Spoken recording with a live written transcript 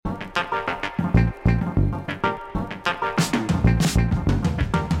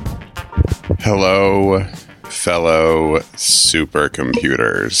Hello, fellow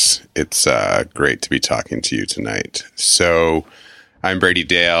supercomputers. It's great to be talking to you tonight. So, I'm Brady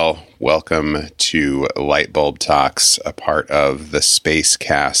Dale. Welcome to Lightbulb Talks, a part of the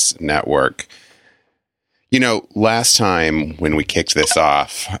Spacecast network. You know, last time when we kicked this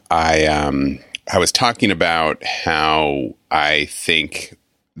off, I was talking about how I think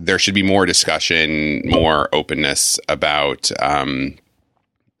there should be more discussion, more openness about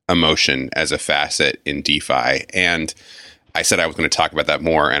emotion as a facet in DeFi. And I said I was going to talk about that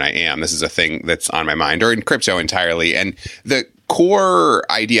more, and I am. This is a thing that's on my mind, or in crypto entirely. And the core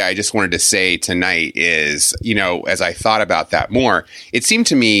idea I just wanted to say tonight is, you know, as I thought about that more, it seemed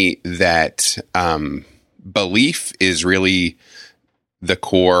to me that belief is really the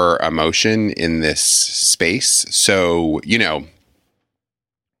core emotion in this space. So, you know,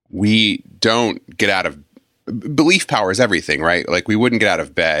 we don't get out of belief powers everything, right? Like, we wouldn't get out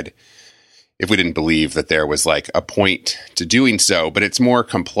of bed if we didn't believe that there was like a point to doing so. But it's more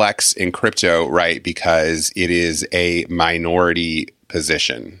complex in crypto, right? Because it is a minority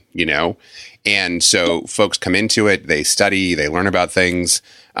position, you know? And so folks come into it, they study, they learn about things,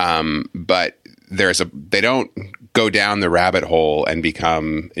 but they don't go down the rabbit hole and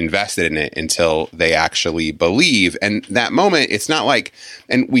become invested in it until they actually believe. And that moment, it's not like,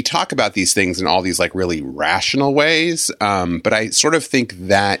 and we talk about these things in all these like really rational ways, but I sort of think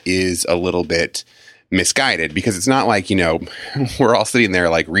that is a little bit misguided, because it's not like, you know, we're all sitting there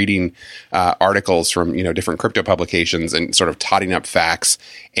like reading articles from, you know, different crypto publications and sort of totting up facts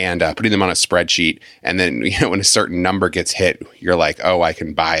and putting them on a spreadsheet. And then, you know, when a certain number gets hit, you're like, oh, I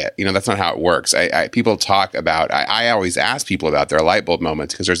can buy it. You know, that's not how it works. People talk about, I always ask people about their light bulb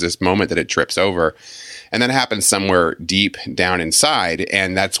moments, because there's this moment that it trips over, and then it happens somewhere deep down inside.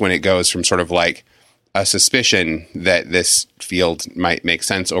 And that's when it goes from sort of like a suspicion that this field might make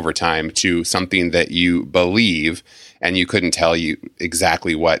sense over time to something that you believe, and you couldn't tell you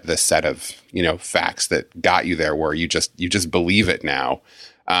exactly what the set of, you know, facts that got you there were. You just believe it now.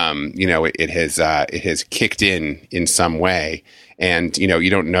 You know, it has kicked in some way, and, you know, you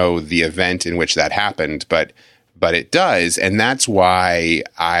don't know the event in which that happened, but it does. And that's why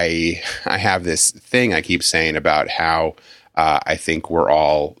I have this thing I keep saying about how I think we're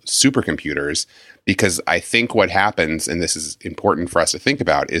all supercomputers. Because I think what happens, and this is important for us to think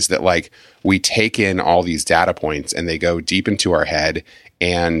about, is that like we take in all these data points and they go deep into our head,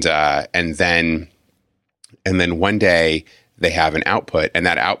 and then one day they have an output, and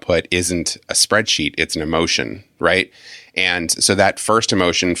that output isn't a spreadsheet, it's an emotion, right? And so that first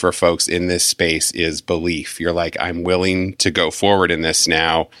emotion for folks in this space is belief. You're like, I'm willing to go forward in this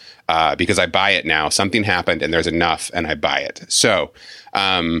now because I buy it now. Something happened and there's enough, and I buy it. So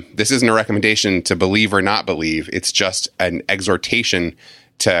this isn't a recommendation to believe or not believe. It's just an exhortation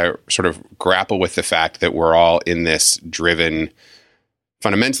to sort of grapple with the fact that we're all in this driven,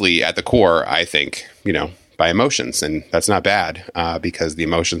 fundamentally at the core, I think, you know, by emotions. And that's not bad because the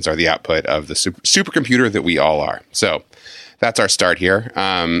emotions are the output of the supercomputer that we all are. So that's our start here.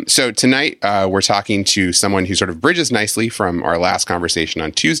 So tonight we're talking to someone who sort of bridges nicely from our last conversation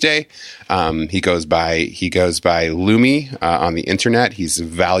on Tuesday. He goes by Lumi on the internet. He's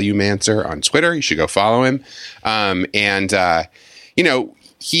Valuemancer on Twitter. You should go follow him. You know,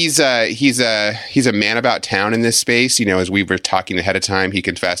 he's a man about town in this space. You know, as we were talking ahead of time, he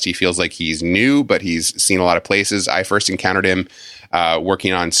confessed he feels like he's new, but he's seen a lot of places. I first encountered him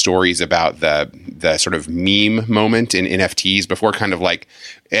working on stories about the sort of meme moment in NFTs before, kind of like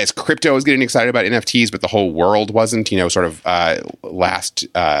as crypto was getting excited about NFTs, but the whole world wasn't, you know, sort of last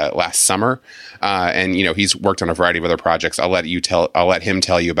summer. And, you know, he's worked on a variety of other projects. I'll let him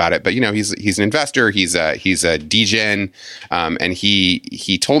tell you about it. But, you know, he's an investor. He's a degen. And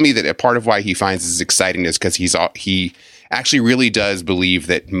he told me that a part of why he finds this exciting is because he actually really does believe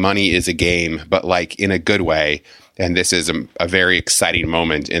that money is a game, but like in a good way. And this is a very exciting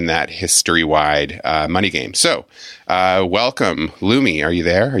moment in that history-wide money game. So, welcome, Lumi. Are you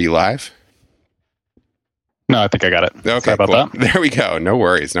there? Are you live? No, I think I got it. Okay, sorry about cool. that. There we go. No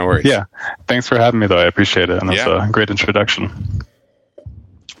worries. Yeah, thanks for having me, though. I appreciate it, and that's a great introduction.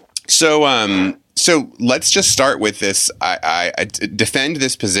 So let's just start with this. I defend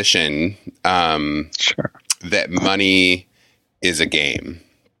this position Sure. that money is a game.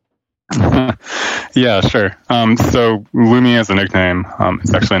 Yeah, sure. So Lumi as a nickname,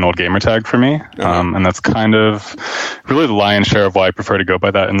 it's actually an old gamer tag for me. And that's kind of really the lion's share of why I prefer to go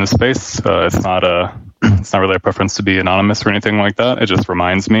by that in this space. It's not really a preference to be anonymous or anything like that. It just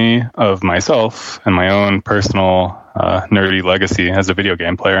reminds me of myself and my own personal nerdy legacy as a video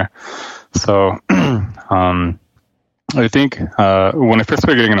game player. So I think when I first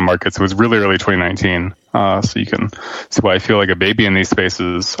started getting into markets, it was really early 2019. So you can see why I feel like a baby in these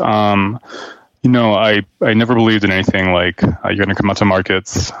spaces. I never believed in anything like you're going to come out to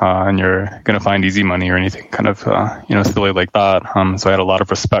markets and you're going to find easy money or anything kind of silly like that. So I had a lot of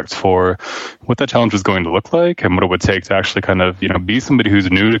respect for what that challenge was going to look like and what it would take to actually kind of be somebody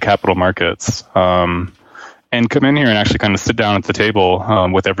who's new to capital markets. And come in here and actually kind of sit down at the table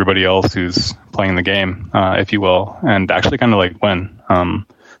with everybody else who's playing the game, if you will, and actually kind of like win.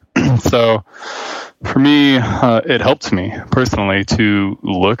 So for me, it helped me personally to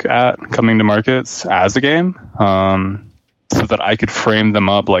look at coming to markets as a game, so that I could frame them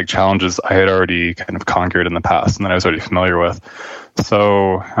up like challenges I had already kind of conquered in the past and that I was already familiar with.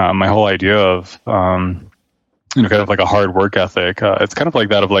 So my whole idea of kind of like a hard work ethic. It's kind of like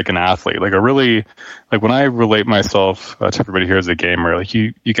that of like an athlete, like a really, like when I relate myself to everybody here as a gamer, like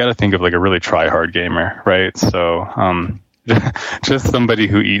you got to think of like a really try hard gamer, right? So, just somebody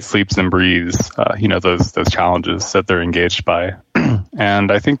who eats, sleeps, and breathes, those challenges that they're engaged by.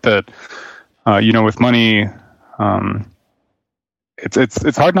 And I think that, with money,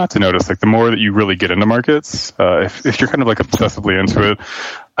 it's hard not to notice, like the more that you really get into markets, if you're kind of like obsessively into it,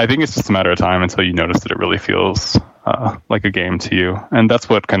 I think it's just a matter of time until you notice that it really feels like a game to you. And that's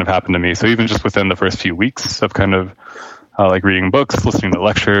what kind of happened to me. So even just within the first few weeks of kind of like reading books, listening to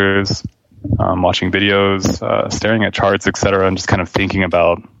lectures, watching videos, staring at charts, etc., and just kind of thinking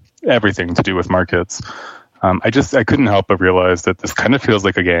about everything to do with markets, I couldn't help but realize that this kind of feels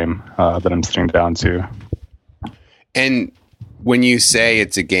like a game that I'm sitting down to. And when you say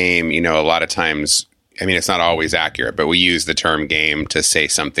it's a game, a lot of times, I mean, it's not always accurate, but we use the term game to say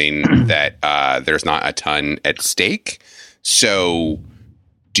something that there's not a ton at stake. So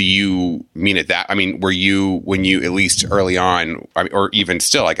do you mean it that, I mean, when you, at least early on, or even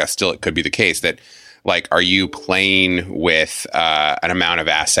still, I guess still it could be the case that, like, are you playing with an amount of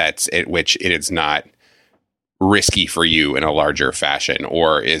assets at which it is not risky for you in a larger fashion,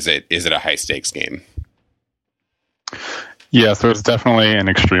 or is it a high stakes game? Yeah, so it's definitely an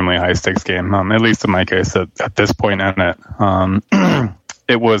extremely high stakes game, at least in my case at this point in it.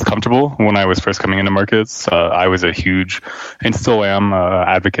 It was comfortable when I was first coming into markets. I was a huge, and still am,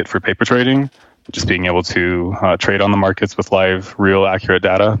 advocate for paper trading, just being able to trade on the markets with live, real, accurate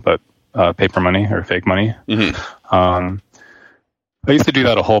data, but paper money or fake money. Mm-hmm. I used to do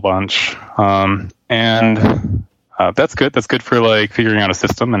that a whole bunch, and that's good. That's good for like figuring out a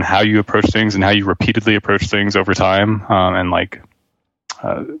system and how you approach things and how you repeatedly approach things over time. And like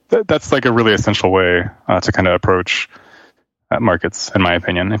that's like a really essential way to kind of approach markets, in my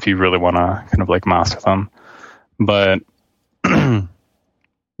opinion, if you really want to kind of like master them. But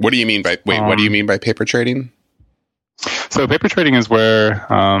what do you mean by paper trading? So paper trading is where,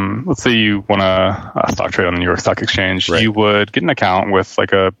 let's say you want to stock trade on the New York Stock Exchange. Right. You would get an account with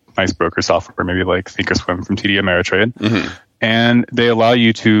like a nice broker software, maybe like Thinkorswim from TD Ameritrade. Mm-hmm. And they allow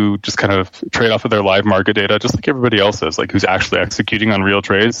you to just kind of trade off of their live market data, just like everybody else is, like who's actually executing on real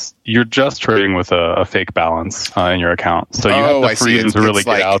trades. You're just trading with a fake balance in your account. So you have the freedom to really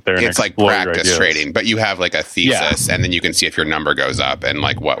get out there and explore your ideas. It's like practice trading, but you have like a thesis, and then you can see if your number goes up and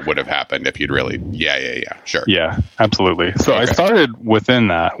like what would have happened if you'd really, sure. Yeah, absolutely. So I started within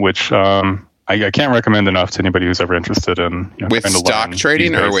that, which I can't recommend enough to anybody who's ever interested in with stock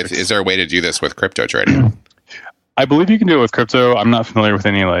trading, or is there a way to do this with crypto trading? I believe you can do it with crypto. I'm not familiar with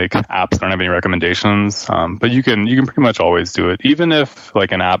any like apps that don't have any recommendations, but you can pretty much always do it. Even if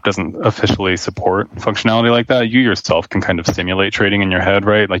like an app doesn't officially support functionality like that, you yourself can kind of simulate trading in your head,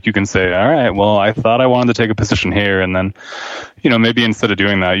 right? Like you can say, all right, well, I thought I wanted to take a position here, and then, maybe instead of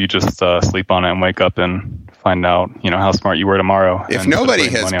doing that, you just sleep on it and wake up and find out, how smart you were tomorrow. If nobody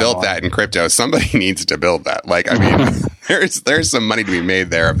has built that in crypto, somebody nees to build that. Like, I mean, there's some money to be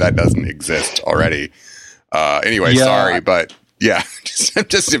made there if that doesn't exist already. Sorry, but yeah,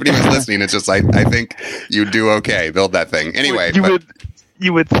 just if anyone's listening, it's just like, I think you do okay. Build that thing. Anyway,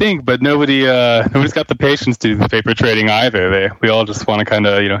 you would think, but nobody's got the patience to do the paper trading either. We all just want to kind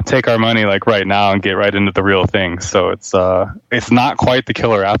of, take our money like right now and get right into the real thing. So it's not quite the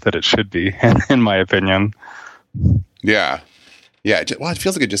killer app that it should be, in my opinion. Yeah. Yeah, well, it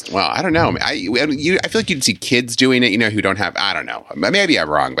feels like it just, well, I don't know. I feel like you'd see kids doing it, who don't have, I don't know. Maybe I'm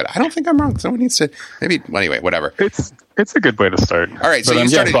wrong, but I don't think I'm wrong. Someone needs to, maybe, well, anyway, whatever. It's a good way to start. All right, so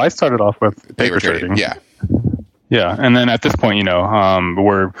so I started off with paper trading. Yeah. Yeah, and then at this point,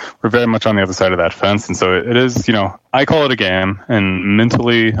 we're very much on the other side of that fence, and so it is, I call it a game, and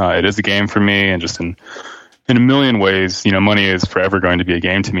mentally, it is a game for me, and just in in a million ways, money is forever going to be a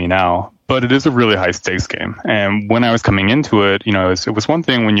game to me now, but it is a really high stakes game. And when I was coming into it, it was one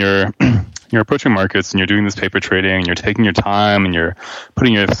thing when you're approaching markets and you're doing this paper trading and you're taking your time and you're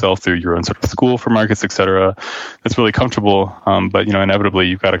putting yourself through your own sort of school for markets, etc. That's really comfortable. But inevitably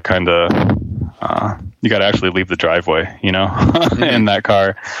you've got to kind of you got to actually leave the driveway, in that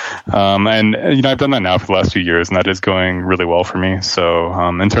car. And I've done that now for the last few years, and that is going really well for me. So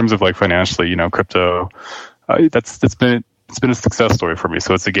in terms of like financially, crypto, it's been a success story for me.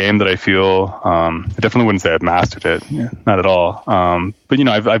 So it's a game that I feel, I definitely wouldn't say I've mastered it, not at all. But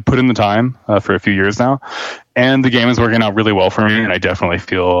I've put in the time for a few years now, and the game is working out really well for me. And I definitely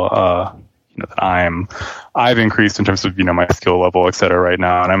feel, that I've increased in terms of, my skill level, et cetera, right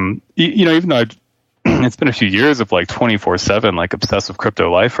now. And I'm, even though it's been a few years of like 24/7, like obsessive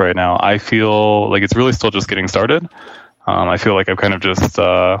crypto life right now, I feel like it's really still just getting started. I feel like I've kind of just,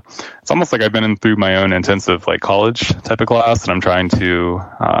 it's almost like I've been through my own intensive like college type of class, and I'm trying to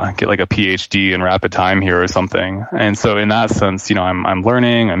get like a PhD in rapid time here or something. And so in that sense, I'm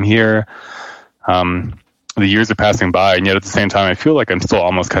learning, I'm here. The years are passing by, and yet at the same time, I feel like I'm still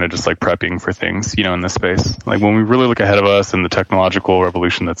almost kind of just like prepping for things, in this space. Like when we really look ahead of us and the technological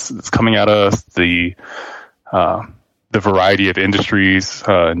revolution that's coming at us, the variety of industries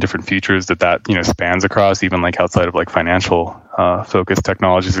and different features that spans across, even like outside of like financial focused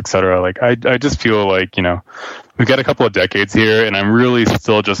technologies, et cetera. Like I just feel like we've got a couple of decades here, and I'm really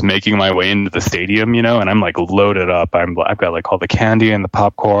still just making my way into the stadium, and I'm like loaded up. I've got like all the candy and the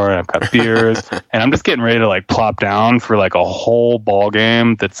popcorn, I've got beers, and I'm just getting ready to like plop down for like a whole ball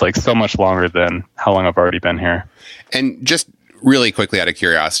game that's like so much longer than how long I've already been here. And just really quickly, out of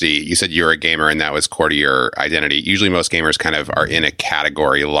curiosity, you said you're a gamer and that was core to your identity. Usually most gamers kind of are in a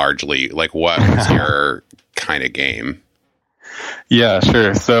category largely. Like what was your kind of game? Yeah,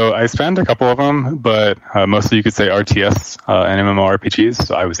 sure. So I spanned a couple of them, but mostly you could say RTS and MMORPGs.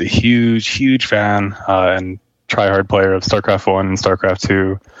 So I was a huge fan and try-hard player of StarCraft 1 and StarCraft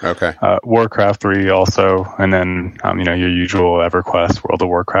 2. Okay. Warcraft 3 also, and then, your usual EverQuest, World of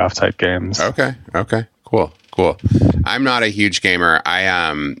Warcraft type games. Okay. Cool. I'm not a huge gamer.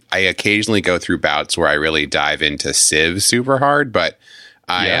 I occasionally go through bouts where I really dive into Civ super hard, but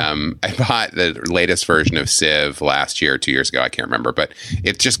I bought the latest version of Civ last year, 2 years ago. I can't remember, but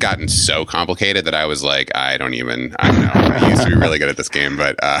it's just gotten so complicated that I was like, I don't know. I used to be really good at this game,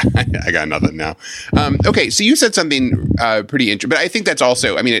 but I got nothing now. Okay, so you said something pretty interesting, but I think that's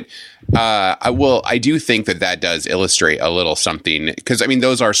also, I do think that does illustrate a little something, because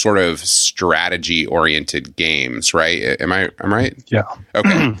those are sort of strategy oriented games, right? I'm right? Yeah.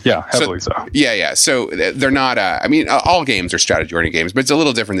 Okay. Yeah, heavily so. Yeah. So they're not. All games are strategy oriented games, but it's a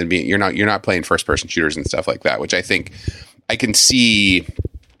little different than being. You're not playing first person shooters and stuff like that, which I think I can see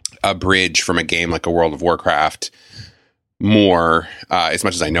a bridge from a game like a World of Warcraft more, as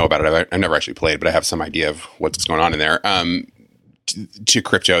much as I know about it. I've never actually played, but I have some idea of what's going on in there. To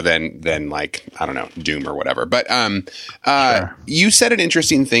crypto than like, I don't know, Doom or whatever. But sure. You said an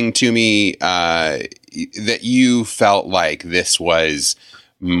interesting thing to me, that you felt like this was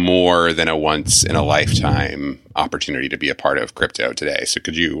more than a once in a lifetime opportunity to be a part of crypto today. So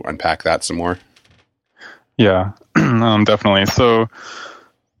could you unpack that some more? Yeah, definitely. So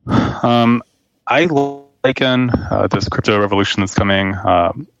I liken this crypto revolution that's coming.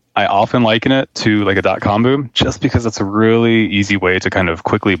 I often liken it to like a .com boom, just because it's a really easy way to kind of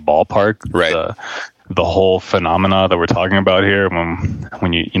quickly ballpark the whole phenomena that we're talking about here.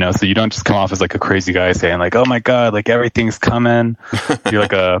 When you so you don't just come off as like a crazy guy saying like, oh my God, like everything's coming. You're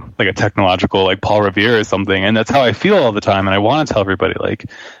like a technological like Paul Revere or something, and that's how I feel all the time. And I want to tell everybody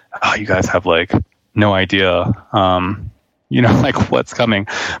like, oh, you guys have like no idea, like what's coming.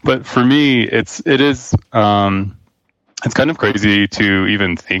 But for me, it is. It's kind of crazy to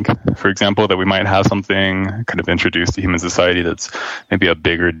even think, for example, that we might have something kind of introduced to human society that's maybe a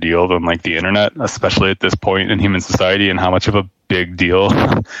bigger deal than like the internet, especially at this point in human society, and how much of a big deal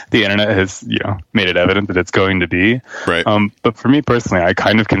the internet has, made it evident that it's going to be. Right. But for me personally, I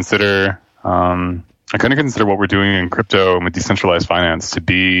kind of consider what we're doing in crypto and with decentralized finance to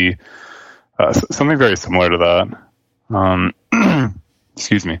be something very similar to that.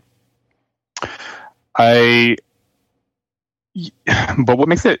 Excuse me. But what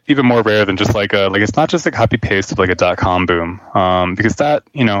makes it even more rare than just like it's not just a copy paste of like a .com boom, because that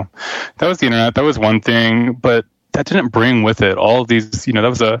was the internet, that was one thing, but that didn't bring with it all of these,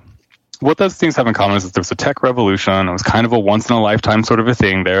 what those things have in common is that there was a tech revolution. It was kind of a once in a lifetime sort of a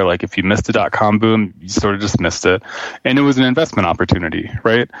thing there. Like if you missed a .com boom, you sort of just missed it, and it was an investment opportunity,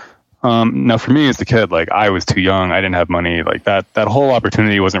 right? Now for me as a kid, like I was too young. I didn't have money. Like that whole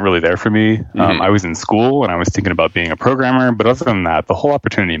opportunity wasn't really there for me. I was in school and I was thinking about being a programmer, but other than that, the whole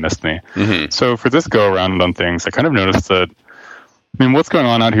opportunity missed me. So for this go around on things, I kind of noticed that, I mean, what's going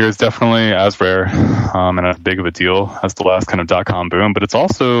on out here is definitely as rare and as big of a deal as the last kind of dot-com boom, but it's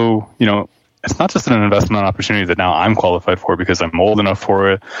also, you know, it's not just an investment opportunity that now I'm qualified for because I'm old enough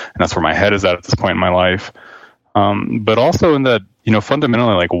for it, and that's where my head is at this point in my life. But also in that, you know,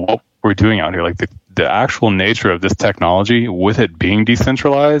 fundamentally, like what we're doing out here, like the actual nature of this technology with it being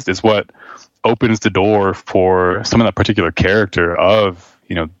decentralized is what opens the door for some of that particular character of,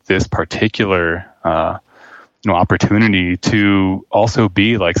 you know, this particular, you know, opportunity to also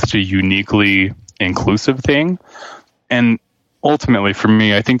be like such a uniquely inclusive thing. And ultimately for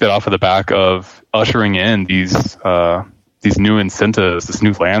me, I think that off of the back of ushering in these new incentives, this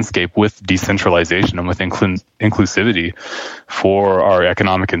new landscape with decentralization and with inclusivity for our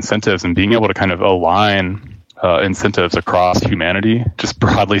economic incentives and being able to kind of align incentives across humanity, just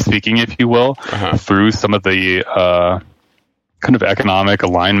broadly speaking, if you will, through some of the kind of economic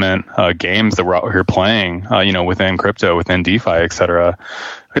alignment games that we're out here playing, you know, within crypto, within DeFi, et cetera.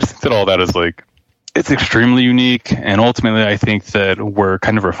 I just think that all that is like, it's extremely unique. And ultimately, I think that we're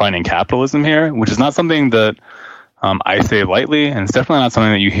kind of refining capitalism here, which is not something that I say lightly, and it's definitely not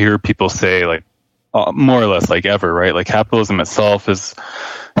something that you hear people say like more or less like ever, right? Like capitalism itself it's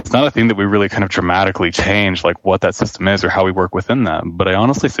not a thing that we really kind of dramatically change like what that system is or how we work within that. But I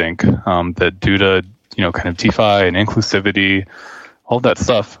honestly think that due to, you know, kind of DeFi and inclusivity, all that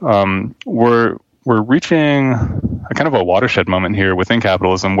stuff, we're reaching a kind of a watershed moment here within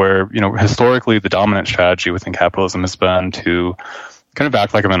capitalism where, you know, historically the dominant strategy within capitalism has been to kind of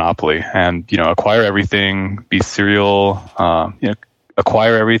act like a monopoly and, you know, acquire everything, be serial, you know,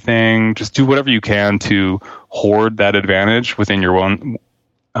 acquire everything, just do whatever you can to hoard that advantage within your own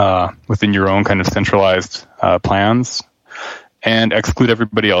kind of centralized plans and exclude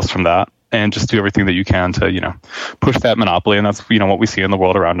everybody else from that. And just do everything that you can to, you know, push that monopoly. And that's, you know, what we see in the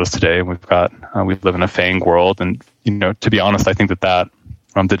world around us today. We've got, we live in a FANG world. And, you know, to be honest, I think that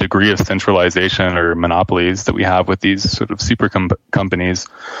the degree of centralization or monopolies that we have with these sort of super companies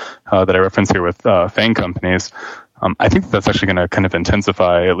that I reference here with FANG companies, I think that's actually going to kind of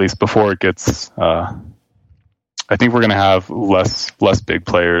intensify, at least before it gets, I think we're going to have less big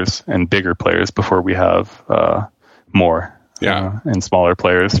players and bigger players before we have more. And smaller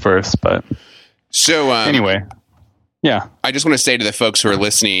players first, but so anyway, yeah. I just want to say to the folks who are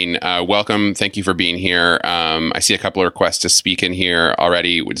listening, welcome. Thank you for being here. I see a couple of requests to speak in here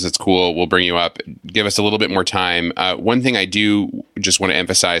already, which is cool. We'll bring you up. Give us a little bit more time. One thing I do just want to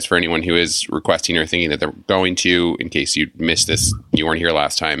emphasize for anyone who is requesting or thinking that they're going to, in case you missed this, you weren't here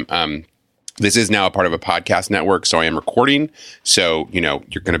last time. This is now a part of a podcast network, so I am recording. So, you know,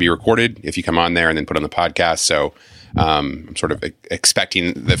 you're going to be recorded if you come on there and then put on the podcast. So I'm sort of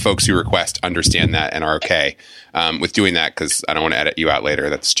expecting the folks who request understand that and are okay with doing that, because I don't want to edit you out later.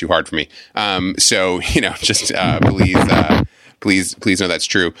 That's too hard for me. So, you know, just please know that's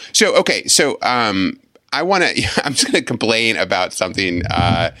true. So, okay. So I'm just going to complain about something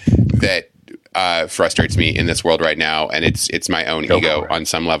that frustrates me in this world right now, and it's my own ego on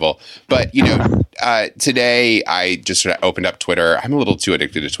some level. But, you know, today I just sort of opened up Twitter. I'm a little too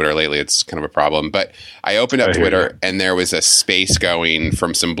addicted to Twitter lately. It's kind of a problem. But I opened up Twitter, and there was a space going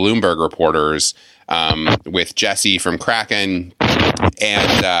from some Bloomberg reporters with Jesse from Kraken,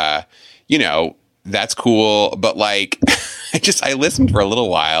 and you know, that's cool. But like, I listened for a little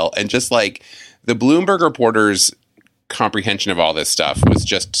while, and just like the Bloomberg reporters' comprehension of all this stuff was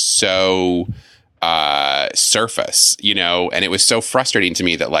just so surface, you know, and it was so frustrating to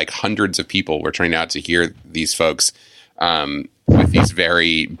me that like hundreds of people were turning out to hear these folks with these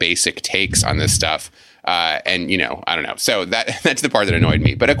very basic takes on this stuff. And, you know, I don't know. So that's the part that annoyed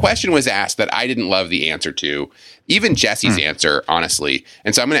me. But a question was asked that I didn't love the answer to, even Jesse's answer, honestly.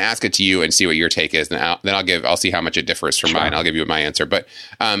 And so I'm going to ask it to you and see what your take is. And then I'll see how much it differs from mine. I'll give you my answer. But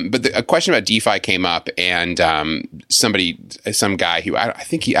a question about DeFi came up, and some guy who I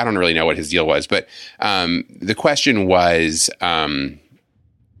don't really know what his deal was, but the question was,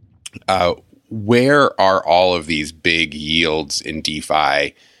 where are all of these big yields in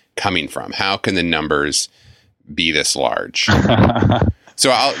DeFi coming from? How can the numbers be this large?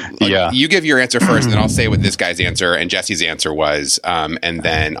 So you give your answer first, and then I'll say what this guy's answer and Jesse's answer was, and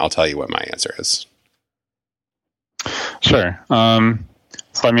then I'll tell you what my answer is. Sure. So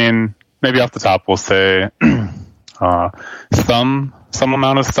I mean, maybe off the top we'll say some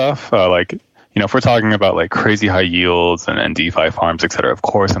amount of stuff, like if we're talking about like crazy high yields and DeFi farms, et cetera, of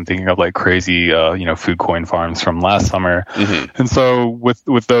course, I'm thinking of like crazy, food coin farms from last summer. And so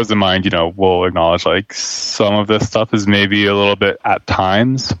with those in mind, we'll acknowledge like some of this stuff is maybe a little bit at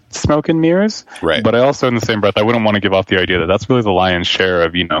times smoke and mirrors. Right. But I also, in the same breath, I wouldn't want to give off the idea that that's really the lion's share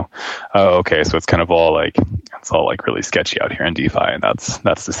of, okay, so it's kind of all like, it's all like really sketchy out here in DeFi, and that's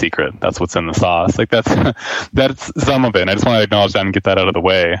the secret. That's what's in the sauce. Like that's some of it. And I just want to acknowledge that and get that out of the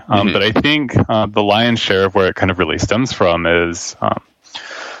way. But I think the lion's share of where it kind of really stems from is,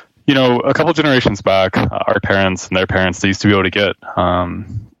 a couple generations back, our parents and their parents, they used to be able to get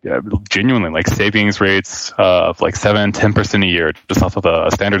genuinely like savings rates of like 7-10% a year just off of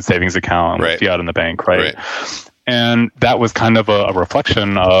a standard savings account with fiat in the bank, right? And that was kind of a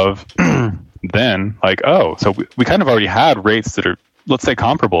reflection of then like, oh, so we kind of already had rates that are, let's say,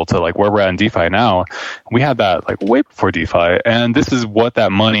 comparable to like where we're at in DeFi now. We had that like way before DeFi, and this is what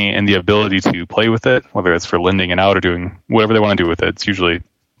that money and the ability to play with it, whether it's for lending and out or doing whatever they want to do with it, it's usually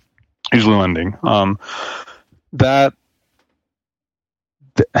lending. That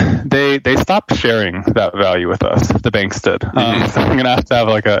they stopped sharing that value with us. The banks did. So I'm going to have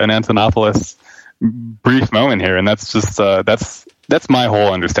like an Antonopoulos brief moment here, and that's just that's my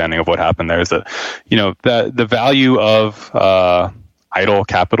whole understanding of what happened there. Is that that the value of idle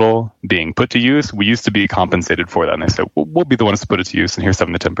capital being put to use, we used to be compensated for that, and they said we'll be the ones to put it to use, and here's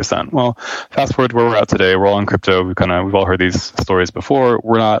 7 to 10%. Well, fast forward to where we're at today. We're all in crypto. We've all heard these stories before.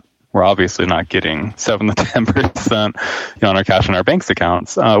 We're obviously not getting 7 to 10% on our cash in our bank's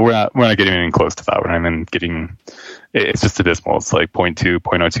accounts. We're not getting anything close to that. We're not even getting. It's just abysmal. It's like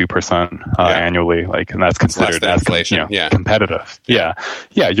 0.02% annually, like, and that's considered as inflation. Competitive. Yeah.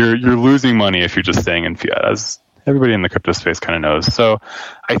 You're losing money if you're just staying in fiat, as everybody in the crypto space kind of knows. So,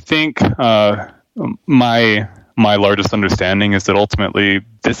 I think my largest understanding is that ultimately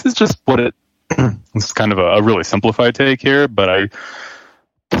this is just what it. This is kind of a really simplified take here, but I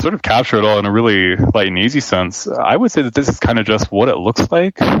sort of capture it all in a really light and easy sense. I would say that this is kind of just what it looks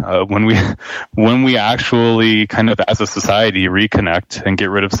like when we actually kind of as a society reconnect and get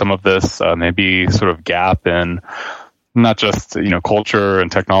rid of some of this maybe sort of gap in not just culture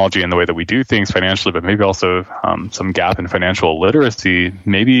and technology and the way that we do things financially, but maybe also some gap in financial literacy.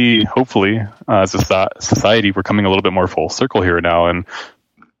 Maybe hopefully as a society we're coming a little bit more full circle here now, and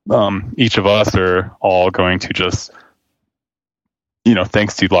each of us are all going to just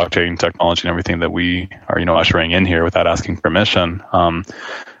thanks to blockchain technology and everything that we are, ushering in here without asking permission,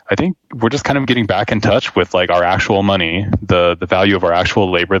 I think we're just kind of getting back in touch with like our actual money, the value of our actual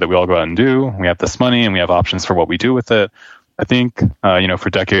labor that we all go out and do. We have this money and we have options for what we do with it. I think, for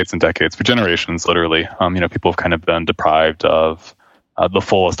decades and decades, for generations, literally, people have kind of been deprived of the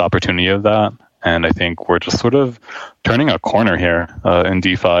fullest opportunity of that. And I think we're just sort of turning a corner here in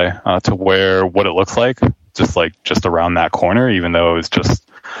DeFi to where what it looks like, just around that corner, even though it's just,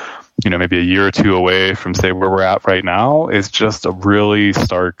 maybe a year or two away from, say, where we're at right now, is just a really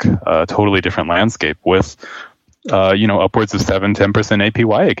stark, totally different landscape with, upwards of 7-10%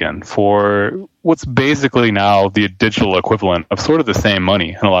 APY again for what's basically now the digital equivalent of sort of the same money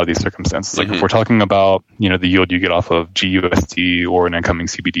in a lot of these circumstances. Like if we're talking about, the yield you get off of GUSD or an incoming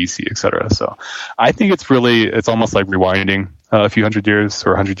CBDC, et cetera. So I think it's almost like rewinding a few hundred years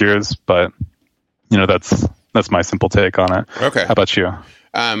or 100 years, but that's my simple take on it. Okay. How about you?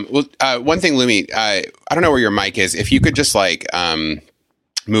 One thing, Lumi, I don't know where your mic is. If you could just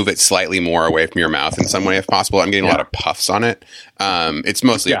move it slightly more away from your mouth in some way, if possible. I'm getting a lot of puffs on it. It's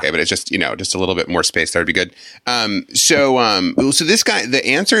mostly okay, but it's just, just a little bit more space. That would be good. So this guy, the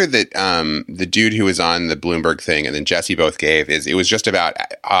answer that the dude who was on the Bloomberg thing and then Jesse both gave is it was just about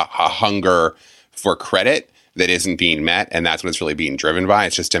a hunger for credit that isn't being met, and that's what it's really being driven by.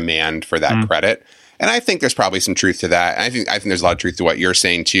 It's just demand for that credit. And I think there's probably some truth to that. And I think there's a lot of truth to what you're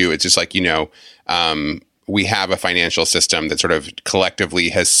saying too. It's just like, we have a financial system that sort of collectively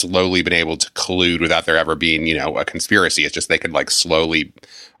has slowly been able to collude without there ever being, a conspiracy. It's just they could slowly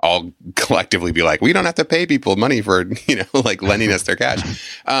all collectively be like, we don't have to pay people money for, lending us their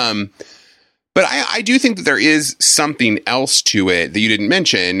cash. But I do think that there is something else to it that you didn't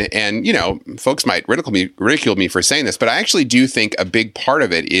mention. And, folks might ridicule me for saying this, but I actually do think a big part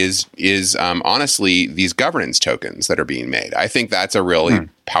of it is honestly these governance tokens that are being made. I think that's a really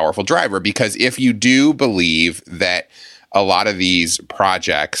powerful driver, because if you do believe that a lot of these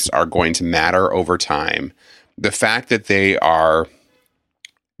projects are going to matter over time, the fact that they are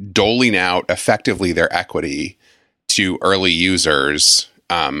doling out effectively their equity to early users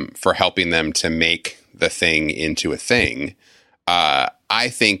for helping them to make the thing into a thing, I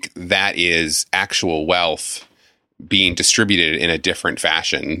think that is actual wealth being distributed in a different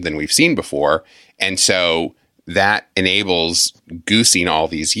fashion than we've seen before. And so that enables goosing all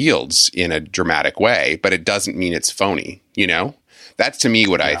these yields in a dramatic way, but it doesn't mean it's phony, you know? That's to me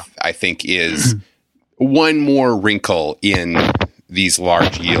what I think is one more wrinkle in these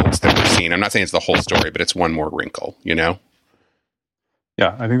large yields that we're seeing. I'm not saying it's the whole story, but it's one more wrinkle, you know?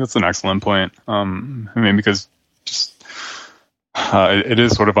 Yeah, I think that's an excellent point. I mean, because just it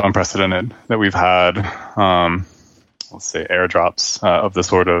is sort of unprecedented that we've had, let's say, airdrops of the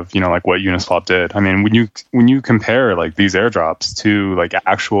sort of, you know, like what Uniswap did. I mean, when you compare like these airdrops to like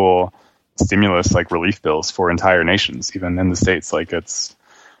actual stimulus, like relief bills for entire nations, even in the States, like it's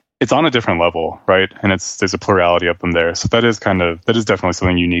on a different level, right? And there's a plurality of them there. So that is definitely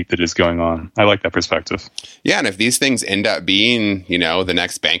something unique that is going on. I like that perspective. Yeah, and if these things end up being, you know, the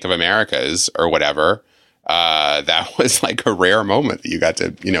next Bank of Americas or whatever, that was like a rare moment that you got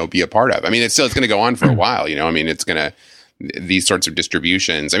to, you know, be a part of. I mean, it's going to go on for a while, you know. I mean, these sorts of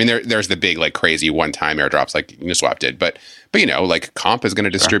distributions. I mean, there's the big, like, crazy one-time airdrops like Uniswap did, but you know, like Comp is going to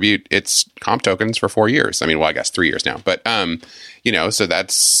distribute its Comp tokens for 4 years. I mean, well, I guess 3 years now, but you know, so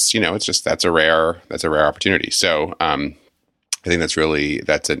that's, you know, that's a rare opportunity. So I think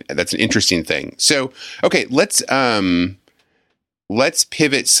that's an interesting thing. So okay, let's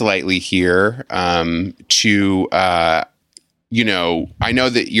pivot slightly here to you know, I know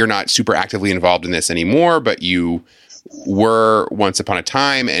that you're not super actively involved in this anymore, but you were once upon a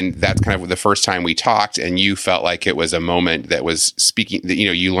time, and that's kind of the first time we talked, and you felt like it was a moment that was speaking that, you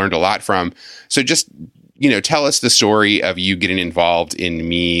know, you learned a lot from. So just, you know, tell us the story of you getting involved in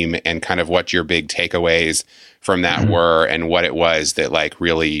Meme and kind of what your big takeaways from that were, and what it was that like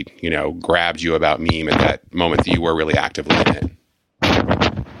really, you know, grabbed you about Meme at that moment that you were really actively in it.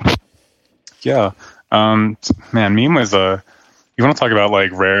 Yeah. Man, Meme was you want to talk about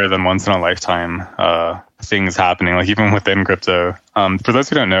like rare than once in a lifetime things happening, like even within crypto. For those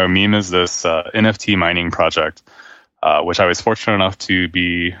who don't know, Meme is this NFT mining project, which I was fortunate enough to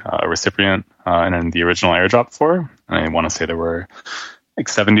be a recipient in the original airdrop for. And I want to say there were like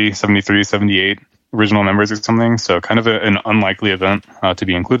 70, 73, 78 original members or something. So kind of an unlikely event to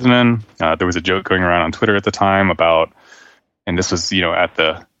be included in. There was a joke going around on Twitter at the time about, and this was, you know, at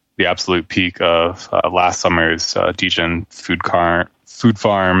the absolute peak of last summer's degen food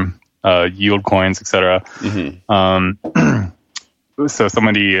farm yield coins, etc. So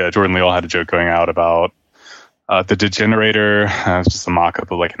somebody, Jordan Leal, had a joke going out about the Degenerator. It's just a mock-up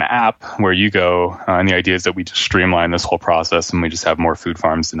of like an app where you go, and the idea is that we just streamline this whole process and we just have more food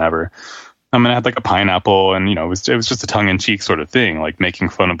farms than ever. And I had like a pineapple, and you know, it was just a tongue-in-cheek sort of thing, like making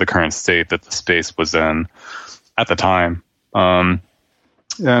fun of the current state that the space was in at the time.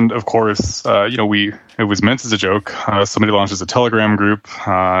 And of course, you know, it was meant as a joke. Somebody launches a Telegram group,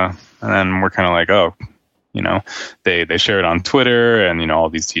 and then we're kind of like, oh, you know, they share it on Twitter, and you know, all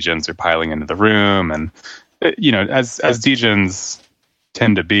these degens are piling into the room, and you know, as degens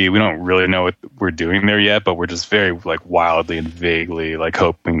tend to be, we don't really know what we're doing there yet, but we're just very like wildly and vaguely like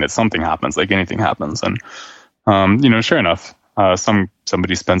hoping that something happens, like anything happens, and you know, sure enough.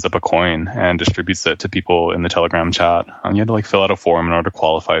 Somebody spends up a coin and distributes it to people in the Telegram chat. And you had to like fill out a form in order to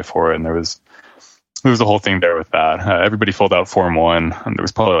qualify for it. And there was a whole thing there with that. Everybody filled out form 1, and there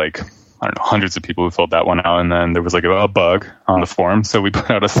was probably like, I don't know, hundreds of people who filled that one out. And then there was like a bug on the form. So we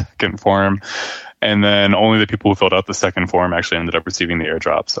put out a second form, and then only the people who filled out the second form actually ended up receiving the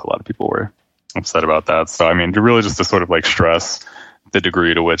airdrop. So a lot of people were upset about that. So, I mean, really just to sort of like stress the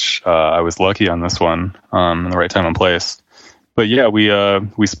degree to which I was lucky on this one in the right time and place. But yeah, we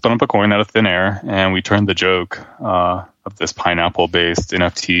spun up a coin out of thin air, and we turned the joke of this pineapple-based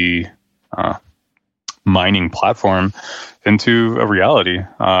NFT mining platform into a reality.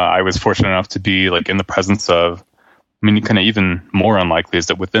 I was fortunate enough to be like in the presence of, I mean, kind of even more unlikely is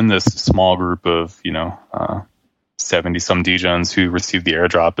that within this small group of, you know, 70 some degens who received the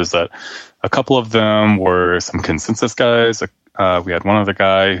airdrop, is that a couple of them were some consensus guys. We had one other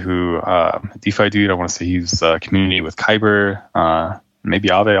guy who, a DeFi dude, I want to say he's community with Kyber, maybe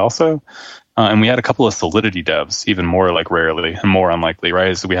Aave also. And we had a couple of Solidity devs, even more like rarely and more unlikely,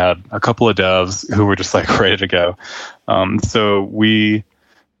 right? So we had a couple of devs who were just like ready to go. So we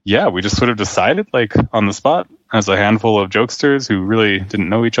just sort of decided like on the spot as a handful of jokesters who really didn't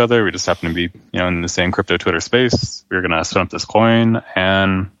know each other. We just happened to be, you know, in the same crypto Twitter space. We were going to spin up this coin,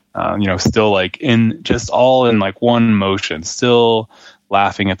 and you know, still like in just all in like one motion, still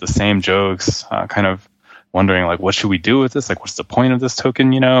laughing at the same jokes, kind of wondering like, what should we do with this? Like, what's the point of this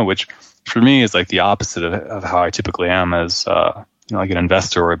token? You know, which for me is like the opposite of how I typically am as, you like an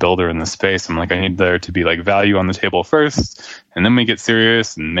investor or a builder in the space. I'm like, I need there to be like value on the table first, and then we get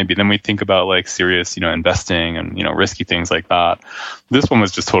serious, and maybe then we think about like serious, investing and, risky things like that. This one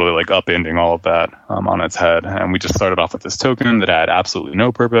was just totally like upending all of that on its head. And we just started off with this token that had absolutely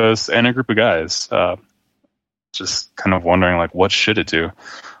no purpose and a group of guys just kind of wondering like, what should it do?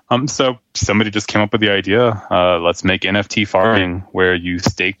 So somebody just came up with the idea, let's make NFT farming where you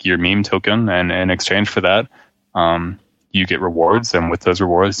stake your meme token, and in exchange for that, you get rewards. And with those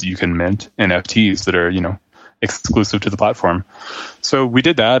rewards, you can mint NFTs that are, exclusive to the platform. So we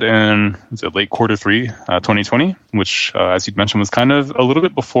did that in late Q3, 2020, which, as you mentioned, was kind of a little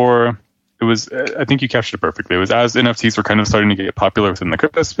bit before it was, I think you captured it perfectly. It was as NFTs were kind of starting to get popular within the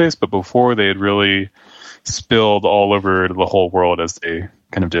crypto space, but before they had really spilled all over the whole world as they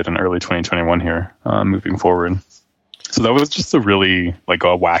kind of did in early 2021 here, moving forward. So that was just a really like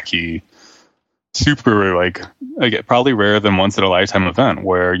a wacky, super like probably rarer than once in a lifetime event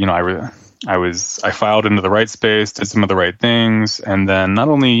where, I filed into the right space, did some of the right things. And then not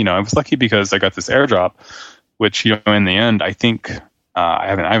only, I was lucky because I got this airdrop, which, in the end, I think, I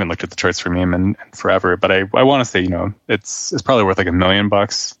haven't looked at the charts for meme in forever, but I want to say, it's probably worth like $1 million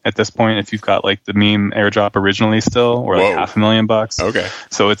at this point if you've got like the meme airdrop originally still, or like $500,000. Okay.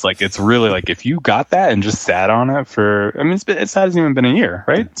 So it's really like if you got that and just sat on it for, it hasn't even been a year,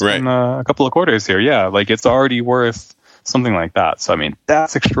 right? It's been a couple of quarters here. Yeah. Like it's already worth something like that. So,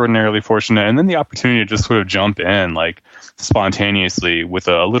 that's extraordinarily fortunate. And then the opportunity to just sort of jump in like spontaneously with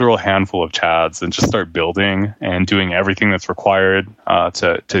a literal handful of chads and just start building and doing everything that's required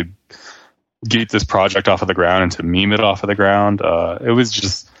to get this project off of the ground and to meme it off of the ground. It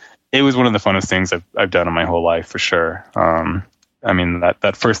was one of the funnest things I've done in my whole life for sure.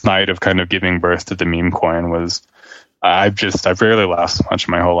 That first night of kind of giving birth to the meme coin was, I've rarely laughed so much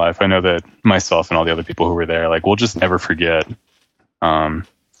in my whole life. I know that myself and all the other people who were there, like, we'll just never forget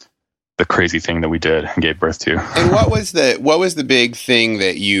the crazy thing that we did and gave birth to. And what was the big thing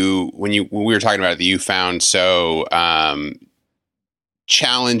that when we were talking about it, that you found so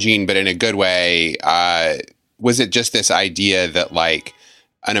challenging, but in a good way? Was it just this idea that like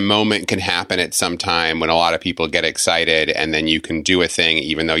a moment can happen at some time when a lot of people get excited, and then you can do a thing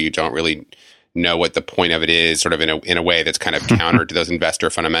even though you don't really know what the point of it is, sort of in a way that's kind of counter to those investor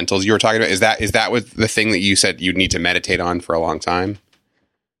fundamentals you were talking about? Is that what the thing that you said you'd need to meditate on for a long time?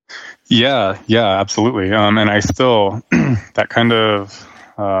 Yeah, absolutely. And I still that kind of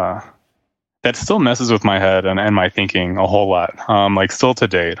that still messes with my head and my thinking a whole lot. Like still to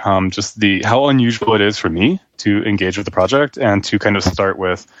date, just how unusual it is for me to engage with the project and to kind of start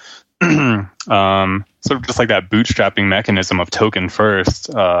with sort of just like that bootstrapping mechanism of token first.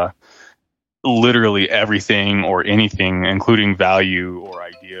 Literally everything or anything, including value or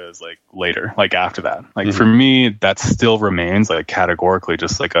ideas, like later, like after that. Like for me, that still remains like categorically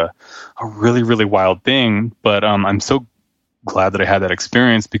just like a really, really wild thing. But I'm so glad that I had that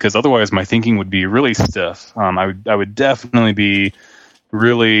experience, because otherwise my thinking would be really stiff. I would definitely be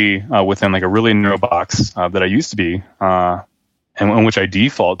really within like a really narrow box that I used to be, and in which I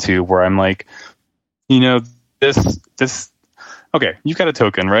default to, where I'm like, this. Okay, you've got a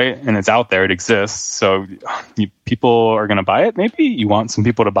token, right? And it's out there, it exists. So people are going to buy it. Maybe you want some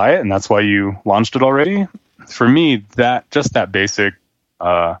people to buy it, and that's why you launched it already. For me, that basic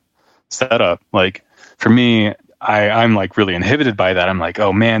setup, like for me, I'm like really inhibited by that. I'm like,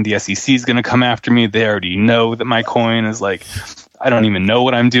 oh man, the SEC is going to come after me. They already know that my coin is like, I don't even know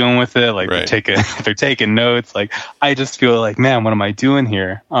what I'm doing with it. Like they're taking notes. Like I just feel like, man, what am I doing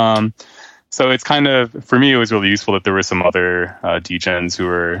here? So it's kind of, for me, it was really useful that there were some other degens who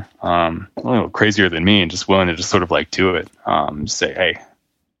were a little crazier than me and just willing to just sort of like do it. Just say, hey,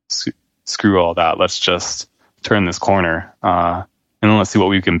 screw all that. Let's just turn this corner and then let's see what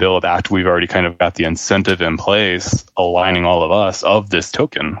we can build after we've already kind of got the incentive in place, aligning all of us of this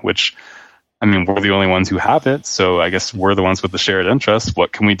token, which, we're the only ones who have it. So I guess we're the ones with the shared interest.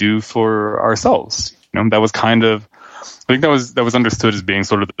 What can we do for ourselves? That was kind of, I think that was understood as being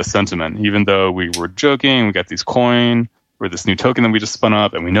sort of the sentiment, even though we were joking, we got these coin or this new token that we just spun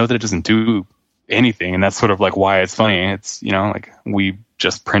up, and we know that it doesn't do anything. And that's sort of like why it's funny. It's, like we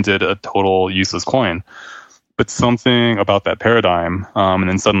just printed a total useless coin, but something about that paradigm. And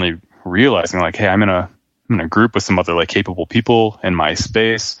then suddenly realizing like, hey, I'm in a group with some other like capable people in my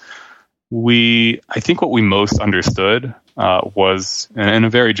space. I think what we most understood was, in a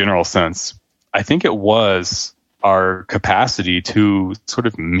very general sense, I think it was our capacity to sort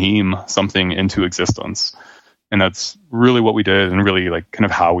of meme something into existence. And that's really what we did, and really like kind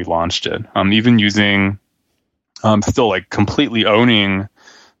of how we launched it. Even using, still like completely owning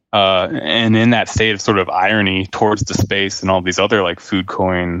and in that state of sort of irony towards the space and all these other like food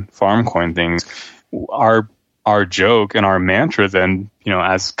coin, farm coin things, our joke and our mantra then,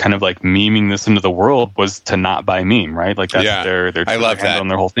 as kind of like memeing this into the world was to not buy meme, right? Like that's their I love that. on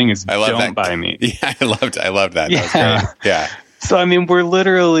their whole thing is don't buy meme. Yeah, I loved that. Yeah. That was great. Yeah. So, we're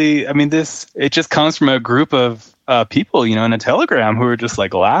literally, it just comes from a group of people, in a Telegram who are just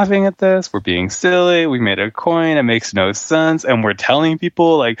like laughing at this. We're being silly. We made a coin. It makes no sense. And we're telling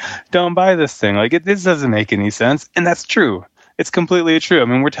people like, don't buy this thing. Like this doesn't make any sense. And that's true. It's completely true.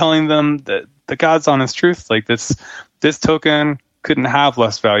 We're telling them that the God's honest truth, like this token couldn't have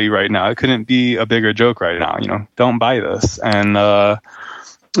less value right now. It couldn't be a bigger joke right now. Don't buy this. And,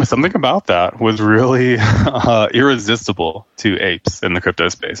 something about that was really irresistible to apes in the crypto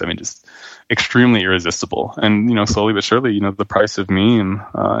space. just extremely irresistible. And, slowly but surely, the price of meme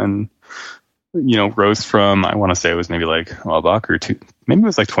rose from, I want to say it was maybe like a buck or two, maybe it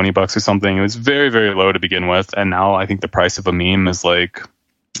was like $20 or something. It was very, very low to begin with. And now I think the price of a meme is like,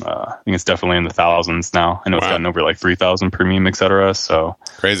 I think it's definitely in the thousands now. I know It's gotten over like 3,000 per meme, et cetera. So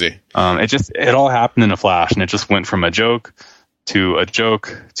crazy. It all happened in a flash, and it just went from a joke to a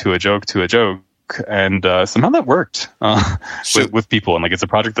joke to a joke to a joke, and somehow that worked with people. And like it's a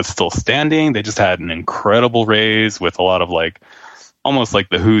project that's still standing. They just had an incredible raise with a lot of like almost like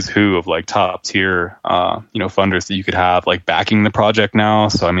the who's who of like top tier funders that you could have like backing the project now.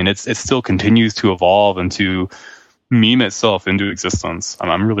 So it still continues to evolve and to meme itself into existence.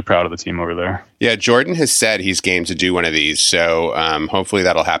 I'm really proud of the team over there. Yeah, Jordan has said he's game to do one of these, so hopefully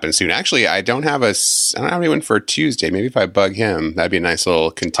that'll happen soon. Actually, I don't have anyone for Tuesday. Maybe if I bug him, that'd be a nice little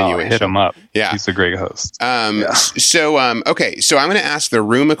continuation. Hit him up. Yeah, he's a great host. So I'm going to ask the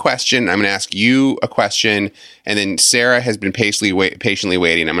room a question. I'm going to ask you a question, and then Sarah has been patiently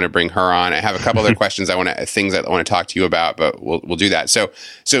waiting. I'm going to bring her on. I have a couple other questions things I want to talk to you about, but we'll do that. So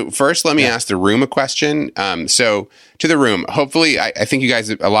first, let me ask the room a question. So to the room, hopefully, I think you guys,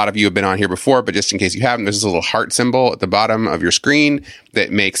 a lot of you have been on here before, but just in case you haven't, there's this little heart symbol at the bottom of your screen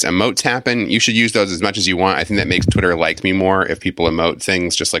that makes emotes happen. You should use those as much as you want. I think that makes Twitter like me more if people emote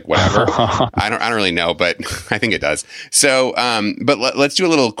things just like whatever. I don't really know, but I think it does. So, but let's do a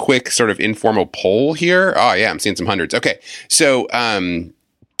little quick sort of informal poll here. Oh yeah, I'm seeing some hundreds. Okay. So,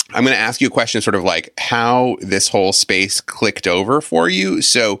 I'm going to ask you a question sort of like how this whole space clicked over for you.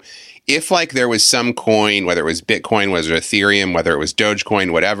 So if like there was some coin, whether it was Bitcoin, whether it was Ethereum, whether it was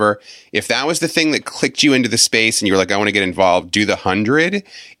Dogecoin, whatever, if that was the thing that clicked you into the space and you were like, I want to get involved, do the 100.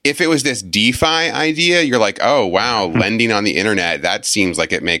 If it was this DeFi idea, you're like, oh, wow, lending on the internet, that seems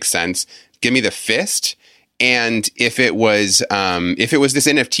like it makes sense. Give me the fist. And if it was this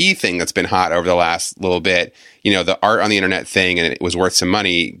NFT thing that's been hot over the last little bit, the art on the internet thing, and it was worth some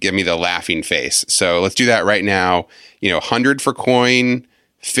money, give me the laughing face. So let's do that right now. 100 for coin,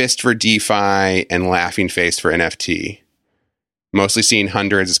 fist for DeFi, and laughing face for NFT. Mostly seeing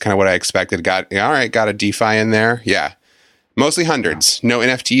hundreds is kind of what I expected. Got a DeFi in there. Yeah. Mostly hundreds. No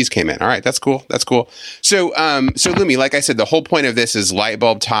NFTs came in. All right, that's cool. So Lumi, like I said, the whole point of this is light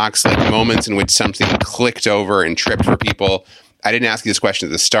bulb talks, like moments in which something clicked over and tripped for people. I didn't ask you this question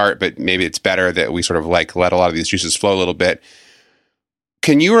at the start, but maybe it's better that we sort of like let a lot of these juices flow a little bit.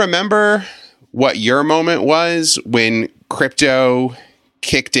 Can you remember what your moment was when crypto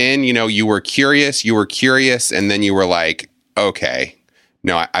kicked in? You were curious, and then you were like, okay,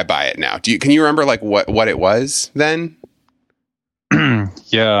 no, I buy it now. Can you remember like what it was then?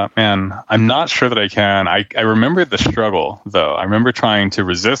 Yeah, man, I'm not sure that I can. I remember the struggle, though. I remember trying to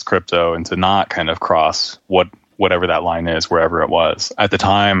resist crypto and to not kind of cross whatever that line is, wherever it was. At the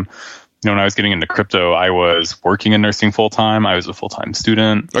time, when I was getting into crypto, I was working in nursing full-time. I was a full-time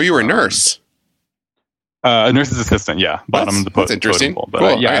student. Oh, you were a nurse? A nurse's assistant, yeah. Bottom of the that's interesting. But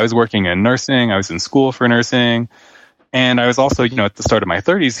cool. Yeah, right. I was working in nursing. I was in school for nursing. And I was also, at the start of my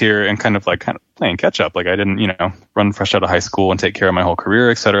 30s here and kind of playing catch up. Like I didn't, run fresh out of high school and take care of my whole career,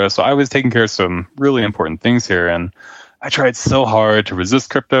 et cetera. So I was taking care of some really important things here. And I tried so hard to resist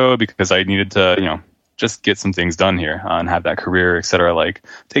crypto because I needed to, just get some things done here and have that career, et cetera, like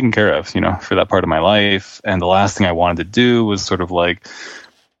taken care of, for that part of my life. And the last thing I wanted to do was sort of like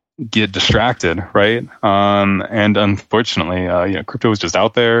get distracted, right? And unfortunately, crypto was just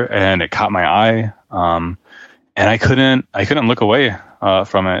out there and it caught my eye. And I couldn't look away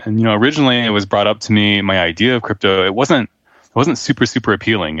from it. And originally it was brought up to me, my idea of crypto. It wasn't super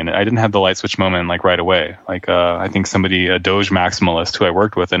appealing, and I didn't have the light switch moment like right away. Like I think a Doge maximalist who I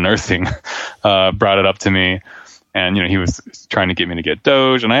worked with in nursing, brought it up to me, and he was trying to get me to get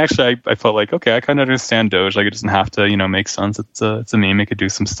Doge. And I felt like, okay, I kind of understand Doge. Like it doesn't have to make sense. It's a meme. It could do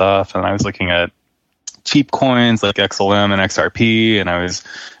some stuff. And I was looking at cheap coins like XLM and XRP, and I was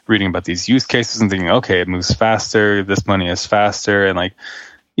reading about these use cases and thinking, okay, it moves faster, this money is faster, and like,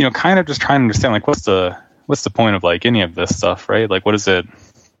 you know, kind of just trying to understand like what's the point of like any of this stuff, right? Like what's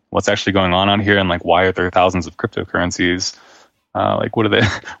actually going on here, and like why are there thousands of cryptocurrencies? Like what do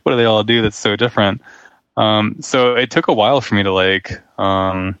they all do that's so different? So it took a while for me to like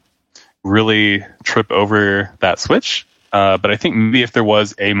really trip over that switch. But I think maybe if there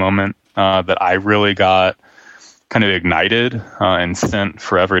was a moment that I really got kind of ignited and sent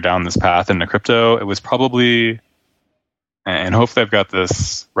forever down this path into crypto, it was probably, and hopefully I've got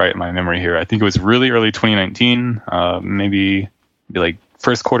this right in my memory here, I think it was really early 2019, maybe like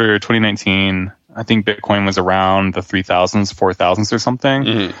first quarter 2019. I think Bitcoin was around the 3,000s, 4,000s or something.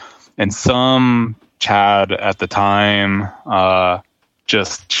 Mm-hmm. And some Chad at the time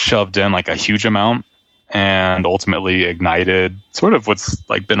just shoved in like a huge amount and ultimately ignited sort of what's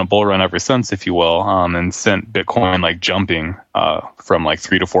like been a bull run ever since, if you will, and sent Bitcoin like jumping from like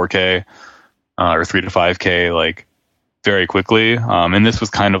 3 to 4K or 3 to 5K like very quickly. And this was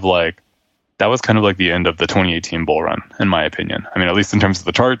kind of like, that was kind of like the end of the 2018 bull run, in my opinion. I mean, at least in terms of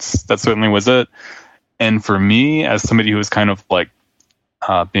the charts, that certainly was it. And for me, as somebody who was kind of like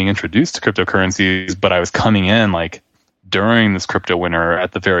being introduced to cryptocurrencies, but I was coming in like during this crypto winter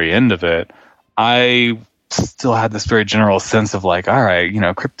at the very end of it, I still had this very general sense of like, all right, you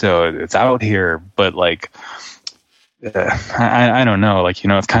know, crypto, it's out here, but like, I don't know, like, you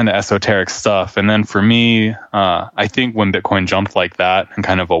know, it's kind of esoteric stuff. And then for me, I think when Bitcoin jumped like that and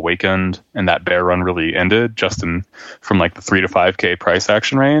kind of awakened and that bear run really ended just from like the 3 to 5K price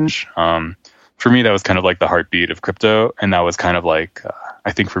action range, for me, that was kind of like the heartbeat of crypto. And that was kind of like,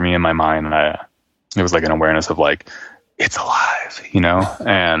 I think for me in my mind, it was like an awareness of like, it's alive, you know?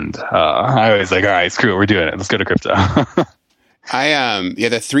 And I was like, all right, screw it, we're doing it. Let's go to crypto.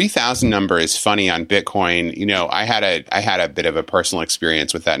 The 3,000 number is funny on Bitcoin. You know, I had a bit of a personal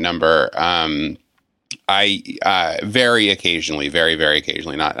experience with that number. I very occasionally, very, very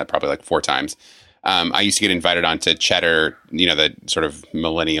occasionally, not probably like 4 times, I used to get invited onto Cheddar, you know, the sort of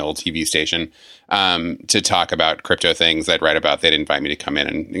millennial TV station, to talk about crypto things I'd write about. They'd invite me to come in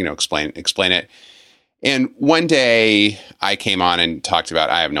and, you know, explain it. And one day I came on and talked about,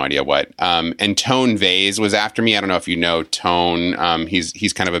 I have no idea what, and Tone Vase was after me. I don't know if you know Tone.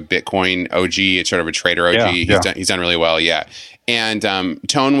 He's kind of a Bitcoin OG. It's sort of a trader OG. Yeah, He's done really well. Yeah. And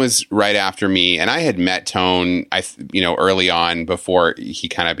Tone was right after me, and I had met Tone, early on before he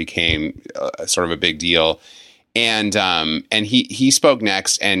kind of became sort of a big deal. And he spoke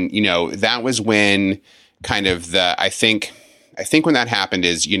next, and, you know, that was when kind of I think when that happened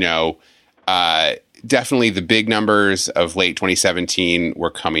is, you know, definitely the big numbers of late 2017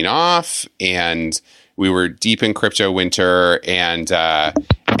 were coming off, and we were deep in crypto winter, and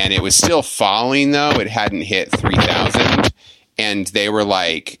it was still falling, though. It hadn't hit 3,000, and they were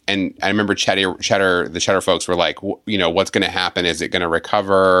like, and I remember the Cheddar folks were like, you know, what's going to happen? Is it going to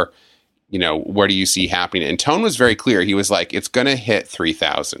recover? You know, where do you see happening? And Tone was very clear. He was like, it's going to hit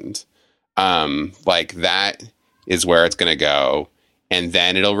 3,000. Like that is where it's going to go. And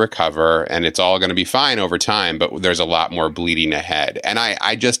then it'll recover, and it's all going to be fine over time. But there's a lot more bleeding ahead. And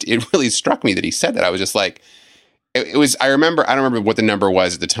it really struck me that he said that. I was just like, it was. I don't remember what the number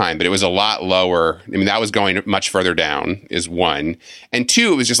was at the time, but it was a lot lower. I mean, that was going much further down. Is one, and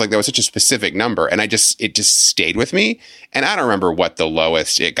two, it was just like that was such a specific number, and it just stayed with me. And I don't remember what the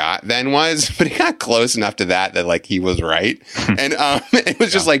lowest it got then was, but it got close enough to that like he was right. And it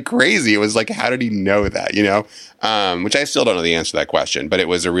was just like crazy. It was like, how did he know that? You know, which I still don't know the answer to that question, but it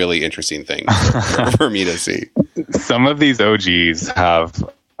was a really interesting thing for me to see. Some of these OGs have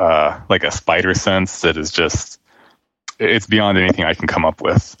like a spider sense that is just, it's beyond anything I can come up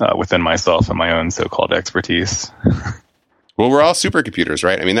with within myself and my own so-called expertise. Well, we're all supercomputers,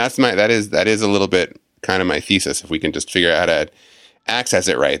 right? I mean, that is a little bit kind of my thesis. If we can just figure out how to access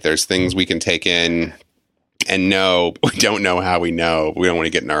it right, there's things we can take in and know, but we don't know how we know. We don't want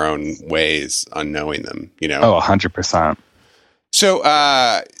to get in our own ways on knowing them, you know? Oh, 100%.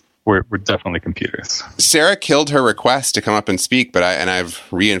 So, we're definitely computers. Sarah killed her request to come up and speak, but I've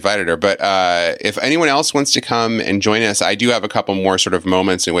re-invited her. But if anyone else wants to come and join us, I do have a couple more sort of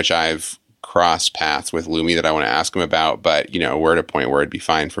moments in which I've crossed paths with Lumi that I want to ask him about. But, you know, we're at a point where it'd be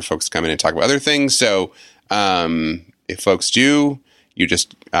fine for folks to come in and talk about other things. So if folks do, you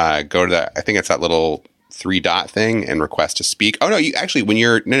just go to I think it's that little 3-dot thing and request to speak. Oh, no, you actually,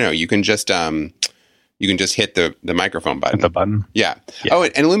 you can just hit the microphone button. Hit the button? Yeah. Oh,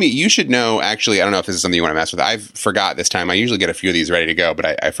 and Lumi, you should know, actually, I don't know if this is something you want to mess with. I've forgot this time. I usually get a few of these ready to go,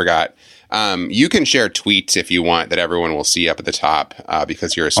 but I forgot. You can share tweets if you want that everyone will see up at the top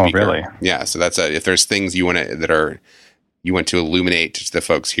because you're a speaker. Oh, really? Yeah. So that's if there's things you want to illuminate to the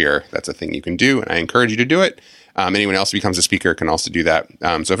folks here, that's a thing you can do, and I encourage you to do it. Anyone else who becomes a speaker can also do that.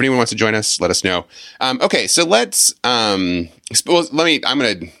 So if anyone wants to join us, let us know. Okay, so let's. I'm going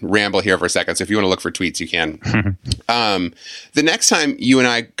to ramble here for a second. So if you want to look for tweets, you can. The next time you and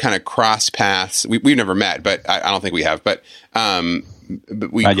I kind of cross paths, we've never met, but I don't think we have. But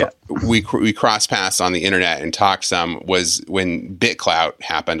we cross paths on the internet and talked some was when BitClout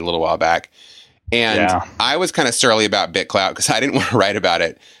happened a little while back, and I was kind of surly about BitClout because I didn't want to write about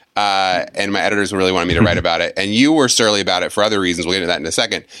it. And my editors really wanted me to write about it, and you were surly about it for other reasons. We'll get into that in a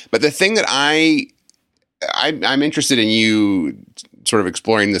second. But the thing that I'm interested in you sort of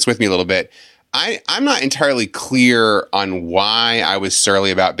exploring this with me a little bit. I'm not entirely clear on why I was surly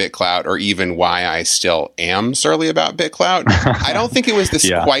about BitClout, or even why I still am surly about BitClout. I don't think it was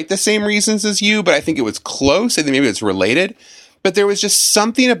quite the same reasons as you, but I think it was close. I think maybe it's related. But there was just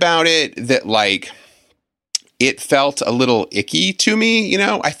something about it that it felt a little icky to me,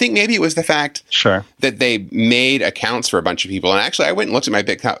 I think maybe it was the fact that they made accounts for a bunch of people. And actually, I went and looked at my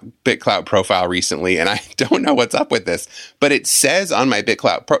BitClout profile recently, and I don't know what's up with this, but it says on my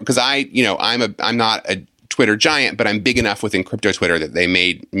BitClout because I'm not a Twitter giant, but I'm big enough within crypto Twitter that they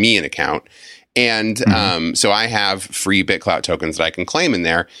made me an account. And so I have free BitClout tokens that I can claim in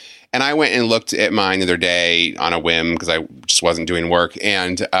there. And I went and looked at mine the other day on a whim because I just wasn't doing work,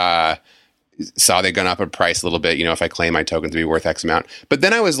 and saw they'd gone up a price a little bit, if I claim my token to be worth X amount. But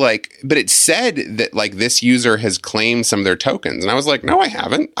then I was like, but it said that this user has claimed some of their tokens. And I was like, no, I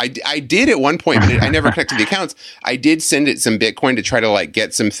haven't. I did at one point, but I never connected the accounts. I did send it some Bitcoin to try to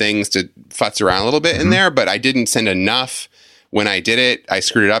get some things to futz around a little bit in there, but I didn't send enough. When I did it, I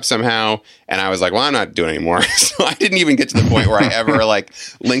screwed it up somehow, and I was like, well, I'm not doing it anymore. So I didn't even get to the point where I ever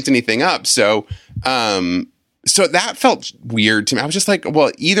linked anything up. So that felt weird to me. I was just like,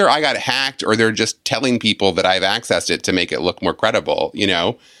 well, either I got hacked or they're just telling people that I've accessed it to make it look more credible. I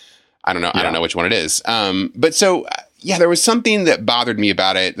don't know. Yeah. I don't know which one it is. But so, there was something that bothered me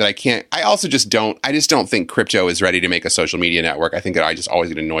about it that I also just don't think crypto is ready to make a social media network. I think that I just always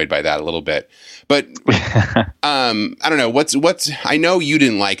get annoyed by that a little bit, but, I don't know I know you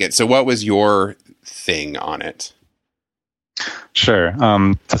didn't like it. So what was your thing on it? Sure.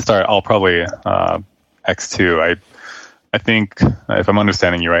 To start, I'll probably, X2. I think, if I'm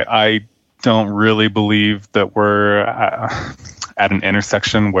understanding you right, I don't really believe that we're at an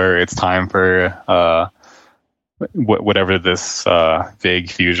intersection where it's time for whatever this vague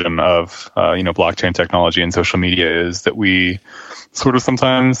fusion of blockchain technology and social media is that we sort of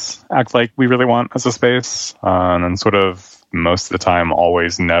sometimes act like we really want as a space, and then sort of most of the time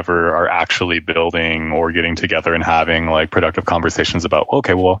always never are actually building or getting together and having productive conversations about,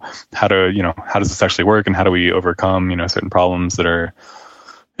 okay, well, how does this actually work, and how do we overcome certain problems that are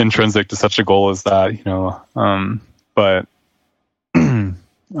intrinsic to such a goal as that, but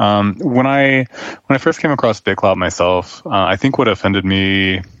when I first came across BitClout myself, I think what offended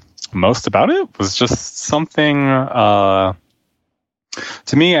me most about it was just something.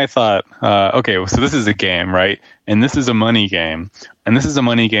 To me, I thought, okay, so this is a game, right? And this is a money game. And this is a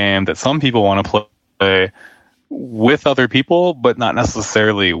money game that some people want to play with other people, but not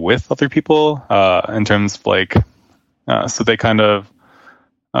necessarily with other people, in terms of so they kind of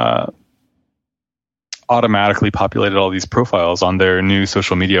automatically populated all these profiles on their new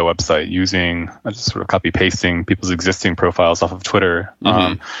social media website using just sort of copy pasting people's existing profiles off of Twitter.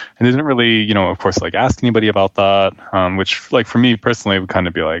 And they didn't really, of course, ask anybody about that, which for me personally would kind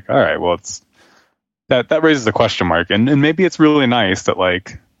of be like, all right, well, it's that raises a question mark. And maybe it's really nice that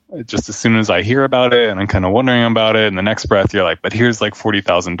just as soon as I hear about it and I'm kind of wondering about it, in the next breath you're like, but here's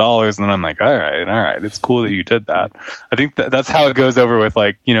 $40,000, and then I'm like, all right, it's cool that you did that. I think that's how it goes over with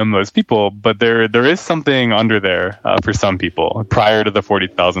most people, but there is something under there for some people prior to the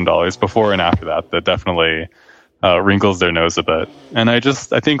 $40,000, before and after that definitely wrinkles their nose a bit. And I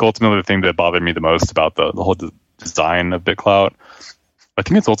think ultimately the thing that bothered me the most about the whole design of BitClout, I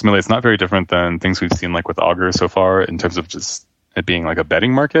think it's not very different than things we've seen with Augur so far in terms of just it being a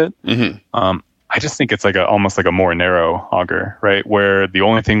betting market. I just think it's almost a more narrow Augur, right? Where the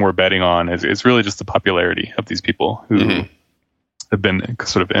only thing we're betting on is really just the popularity of these people who have been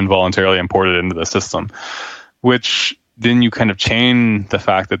sort of involuntarily imported into the system, which then you kind of chain the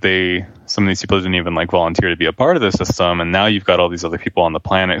fact that some of these people didn't even volunteer to be a part of the system. And now you've got all these other people on the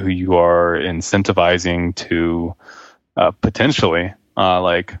planet who you are incentivizing to potentially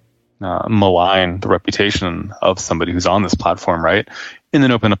malign the reputation of somebody who's on this platform, right? and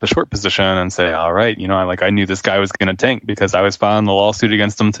then open up a short position and say, all right, I knew this guy was going to tank because I was filing the lawsuit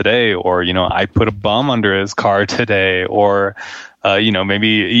against him today, or, I put a bum under his car today, or, maybe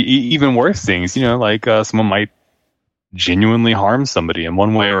even worse things, someone might genuinely harm somebody in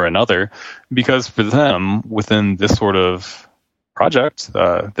one way or another, because for them, within this sort of project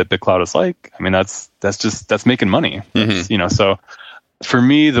that BitClout is like, I mean, that's making money. Mm-hmm. So for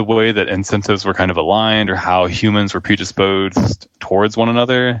me, the way that incentives were kind of aligned, or how humans were predisposed towards one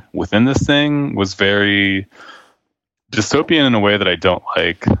another within this thing, was very dystopian in a way that I don't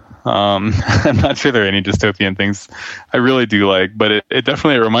like. I'm not sure there are any dystopian things I really do like, but it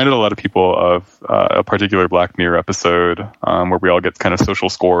definitely reminded a lot of people of a particular Black Mirror episode where we all get kind of social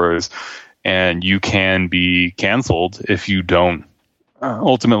scores, and you can be canceled if you don't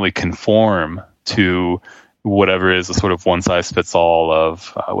ultimately conform to whatever is a sort of one size fits all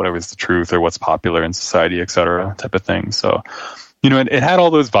of whatever is the truth or what's popular in society, et cetera, type of thing. So, it had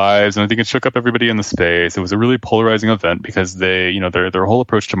all those vibes, and I think it shook up everybody in the space. It was a really polarizing event because they, their whole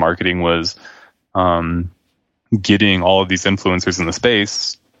approach to marketing was getting all of these influencers in the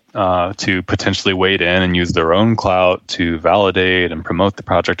space to potentially wade in and use their own clout to validate and promote the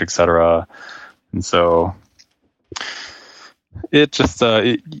project, et cetera. And so it just,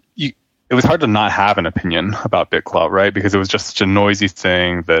 it was hard to not have an opinion about BitClout, right? Because it was just such a noisy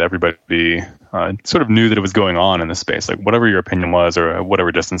thing that everybody sort of knew that it was going on in the space. Like, whatever your opinion was, or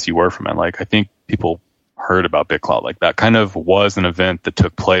whatever distance you were from it, like, I think people heard about BitClout. Like, that kind of was an event that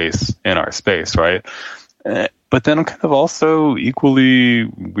took place in our space, right? But then kind of also equally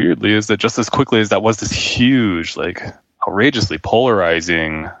weirdly is that just as quickly as that was this huge, like, outrageously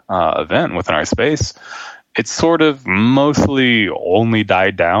polarizing event within our space, it's sort of mostly only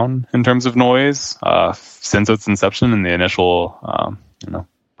died down in terms of noise since its inception and the initial,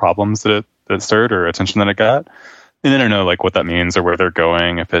 problems that it stirred or attention that it got. And I don't know, like, what that means or where they're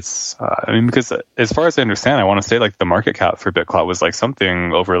going. If it's, because as far as I understand, I want to say, like, the market cap for BitClout was like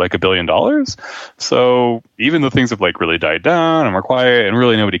something over like $1 billion. So even though things have like really died down and we're quiet and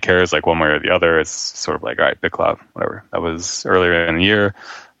really nobody cares like one way or the other, it's sort of like, all right, BitClout, whatever. That was earlier in the year.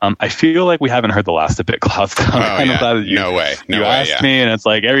 I feel like we haven't heard the last of BitClout. No way. You asked me, and it's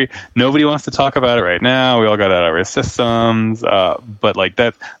like nobody wants to talk about it right now. We all got out of our systems, but like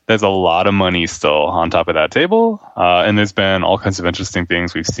there's a lot of money still on top of that table, and there's been all kinds of interesting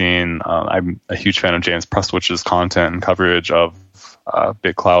things we've seen. I'm a huge fan of James Prestwich's content and coverage of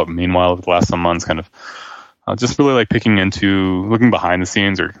BitClout. Meanwhile, over the last some months, kind of just really like looking behind the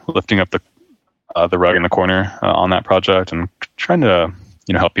scenes or lifting up the rug in the corner on that project and trying to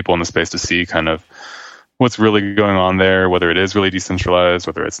help people in the space to see kind of what's really going on there, whether it is really decentralized,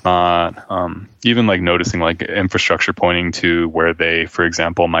 whether it's not, even like noticing like infrastructure pointing to where they, for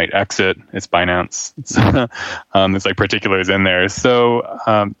example, might exit. It's Binance. There's like particulars in there. So,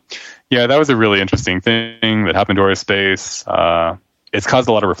 that was a really interesting thing that happened to our space. It's caused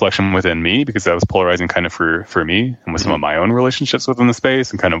a lot of reflection within me because that was polarizing kind of for me and with some of my own relationships within the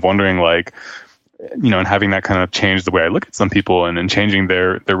space, and kind of wondering like, and having that kind of change the way I look at some people and changing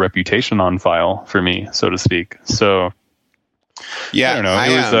their reputation on file for me, so to speak. So, I don't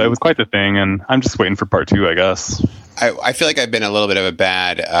know. It was quite the thing, and I'm just waiting for part 2, I guess. I feel like I've been a little bit of a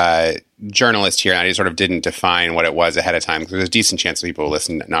bad journalist here, and I sort of didn't define what it was ahead of time because there's a decent chance that people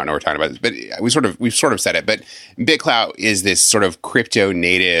listen not know what we're talking about. But we've sort of said it. But BitClout is this sort of crypto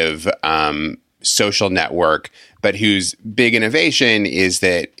native social network, but whose big innovation is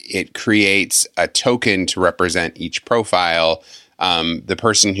that it creates a token to represent each profile. The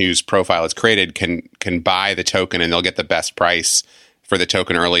person whose profile is created can buy the token, and they'll get the best price for the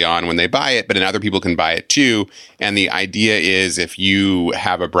token early on when they buy it, but then other people can buy it too. And the idea is if you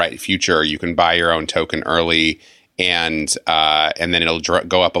have a bright future, you can buy your own token early, and then it'll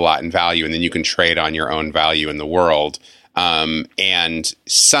go up a lot in value, and then you can trade on your own value in the world. And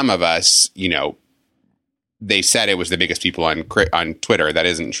some of us, they said it was the biggest people on Twitter. That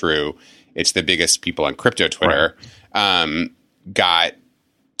isn't true. It's the biggest people on crypto Twitter. Right. Got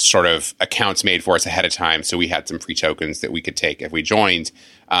sort of accounts made for us ahead of time, so we had some free tokens that we could take if we joined.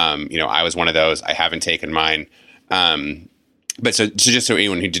 I was one of those. I haven't taken mine. But so just so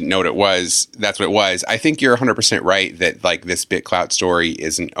anyone who didn't know what it was, that's what it was. I think you're 100% right that like this BitClout story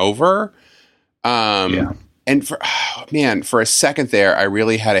isn't over. And for a second there, I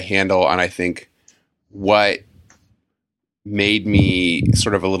really had a handle on, I think, what made me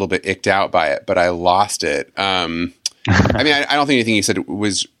sort of a little bit icked out by it, but I lost it. I mean, I don't think anything you said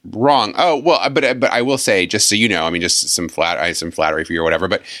was wrong. Oh, well, but I will say, just so you know, I mean, just some flattery for you or whatever.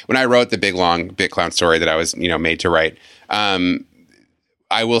 But when I wrote the big long BitClout story that I was, made to write,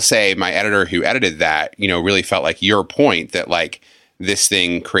 I will say my editor who edited that, really felt like your point that like this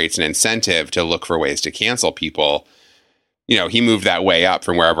thing creates an incentive to look for ways to cancel people. He moved that way up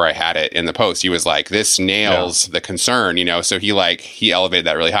from wherever I had it in the post. He was like, this nails the concern, so he elevated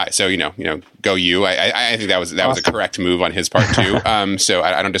that really high. So, go you. I think that was a correct move on his part too. So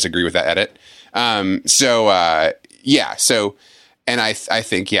I don't disagree with that edit. And I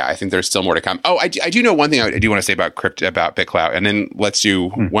think there's still more to come. Oh, I do know one thing I do want to say about BitClout, and then let's do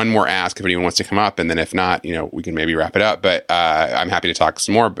one more ask if anyone wants to come up, and then if not, we can maybe wrap it up. But I'm happy to talk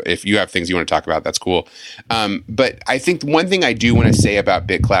some more. But if you have things you want to talk about, that's cool. But I think one thing I do want to say about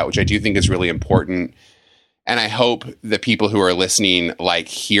BitClout, which I do think is really important, and I hope the people who are listening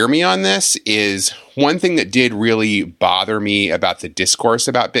hear me on this, is one thing that did really bother me about the discourse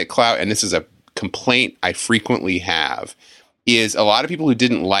about BitClout, and this is a complaint I frequently have, is a lot of people who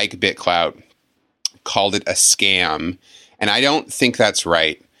didn't like BitClout called it a scam. And I don't think that's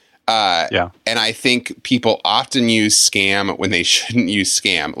right. And I think people often use scam when they shouldn't use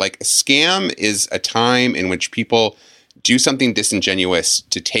scam. A scam is a time in which people do something disingenuous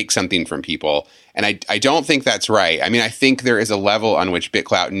to take something from people. And I don't think that's right. I mean, I think there is a level on which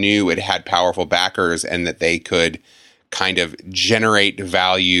BitClout knew it had powerful backers and that they could kind of generate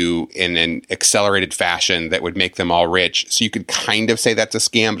value in an accelerated fashion that would make them all rich. So you could kind of say that's a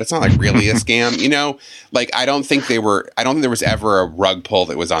scam, but it's not really a scam, I don't think there was ever a rug pull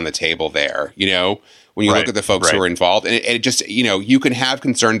that was on the table there, when you look at the folks who were involved. And it just, you can have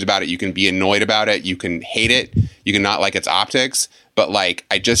concerns about it. You can be annoyed about it. You can hate it. You can not like its optics. But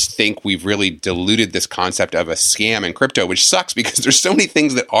I just think we've really diluted this concept of a scam in crypto, which sucks because there's so many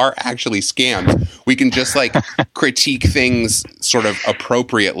things that are actually scams. We can just critique things sort of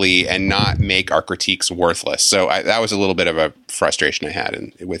appropriately and not make our critiques worthless. So that was a little bit of a frustration I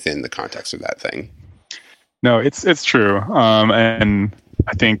had within the context of that thing. No, it's true. And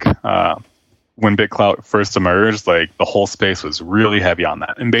I think when BitClout first emerged, the whole space was really heavy on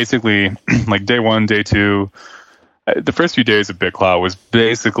that. And basically, day one, day two, the first few days of BitClout was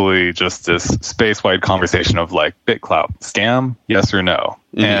basically just this space-wide conversation of BitClout, scam, yes or no?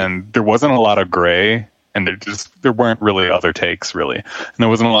 Mm-hmm. And there wasn't a lot of gray, and there weren't really other takes, really. And there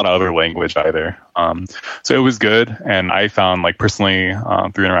wasn't a lot of other language either. So it was good, and I found, personally,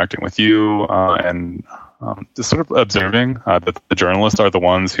 through interacting with you and just sort of observing that the journalists are the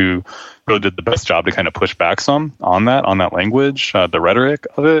ones who really did the best job to kind of push back some on that language, the rhetoric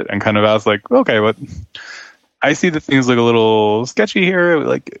of it, and kind of ask, okay, what... I see that things look a little sketchy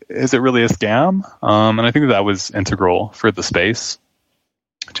here. Is it really a scam? And I think that was integral for the space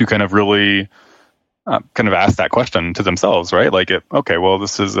to kind of really kind of ask that question to themselves, right? Okay, well,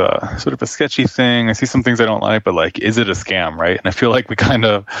 this is a sort of a sketchy thing. I see some things I don't like, but is it a scam, right? And I feel like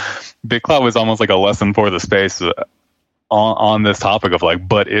BitClout was almost like a lesson for the space on this topic of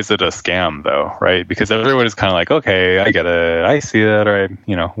but is it a scam though, right? Because everyone is kind of okay, I get it, I see it, or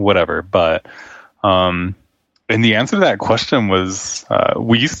whatever. But and the answer to that question was,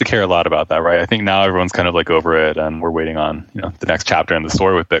 we used to care a lot about that, right? I think now everyone's kind of over it, and we're waiting on the next chapter in the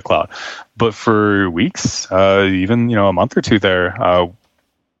story with BitClout. But for weeks, even a month or two there,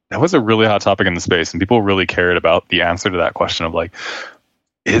 that was a really hot topic in the space, and people really cared about the answer to that question of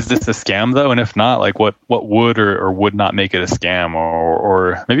is this a scam though? And if not, what would or would not make it a scam?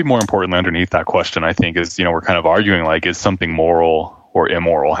 Or maybe more importantly, underneath that question, I think is we're kind of arguing is something moral or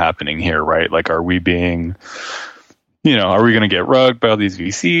immoral happening here, right? are we being, are we going to get rugged by all these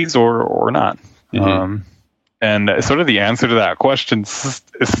VCs or not? Mm-hmm. And sort of the answer to that question is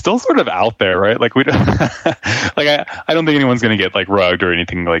still sort of out there, right? We don't, I don't think anyone's going to get rugged or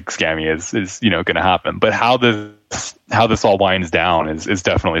anything scammy is going to happen. But how this all winds down is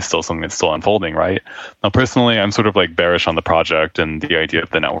definitely still something that's still unfolding, right? Now, personally, I'm sort of bearish on the project and the idea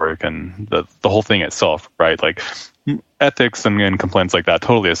of the network and the whole thing itself, right? Ethics and complaints like that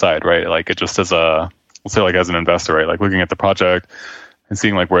totally aside, right? It just as let's say as an investor, right? Looking at the project and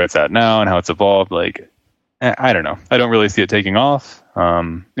seeing where it's at now and how it's evolved, I don't know. I don't really see it taking off.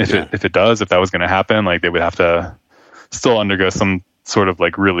 If it does, if that was going to happen, they would have to still undergo some sort of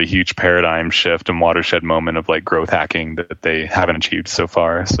really huge paradigm shift and watershed moment of growth hacking that they haven't achieved so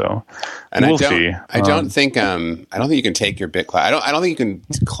far. So we'll see. I don't think you can take your BitClout. I don't think you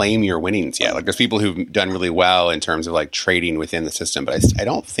can claim your winnings yet. There's people who've done really well in terms of trading within the system, but I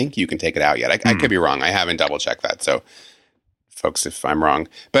don't think you can take it out yet. I could be wrong. I haven't double checked that. So folks, if I'm wrong,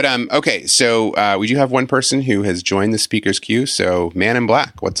 but okay. So we do have one person who has joined the speakers queue. So Man in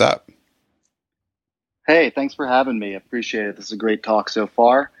Black, what's up? Hey, thanks for having me. Appreciate it. This is a great talk so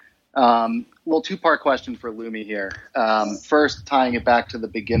far. Well, two-part question for Lumi here. First, tying it back to the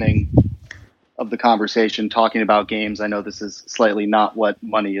beginning of the conversation, talking about games. I know this is slightly not what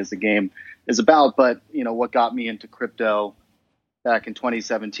Money is a Game is about, but what got me into crypto back in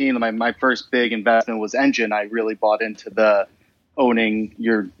 2017. My first big investment was Engine. I really bought into the owning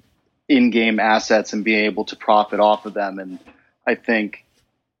your in-game assets and being able to profit off of them. And I think,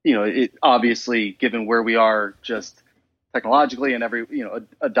 it obviously, given where we are just technologically and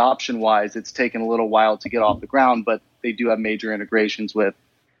adoption wise, it's taken a little while to get off the ground, but they do have major integrations with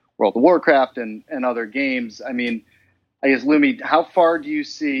World of Warcraft and other games. I mean, I guess, Lumi, how far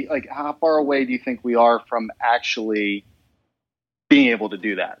away do you think we are from actually being able to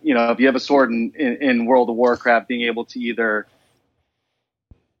do that? If you have a sword in World of Warcraft, being able to either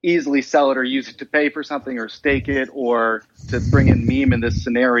easily sell it or use it to pay for something or stake it or to bring in meme in this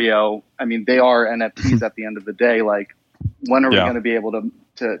scenario. I mean, they are NFTs at the end of the day. Like, when are we going to be able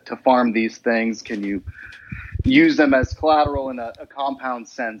to farm these things? Can you use them as collateral in a compound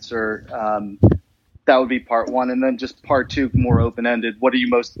sense? Or that would be part one. And then just part two, more open-ended. What are you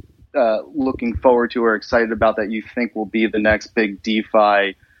most looking forward to or excited about that you think will be the next big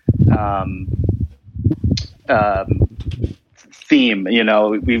DeFi theme?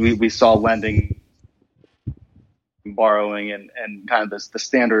 We saw lending, borrowing, and kind of the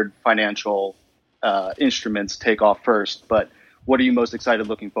standard financial instruments take off first. But what are you most excited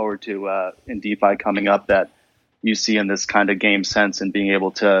looking forward to in DeFi coming up that you see in this kind of game sense and being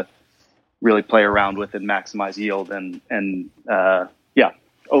able to really play around with and maximize yield and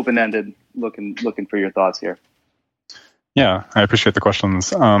open-ended, looking for your thoughts here. Yeah, I appreciate the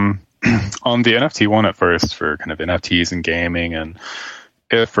questions. On the NFT one at first, for kind of NFTs and gaming and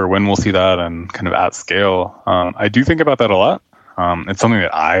if or when we'll see that and kind of at scale, I do think about that a lot. It's something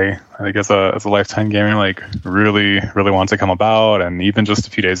that I think as a lifetime gamer, like really, really want to come about. And even just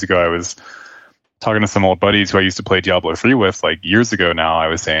a few days ago, I was talking to some old buddies who I used to play Diablo 3 with like years ago now. I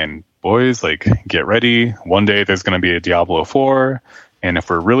was saying, boys, like, get ready. One day there's going to be a Diablo 4. And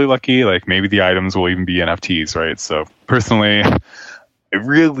if we're really lucky, like maybe the items will even be NFTs, right? So personally, I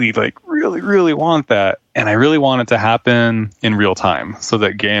really want that. And I really want it to happen in real time so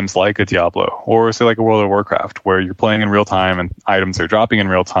that games like a Diablo or say like a World of Warcraft where you're playing in real time and items are dropping in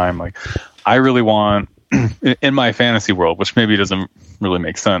real time. Like I really want in my fantasy world, which maybe doesn't really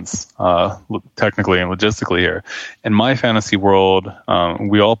make sense technically and logistically here. In my fantasy world,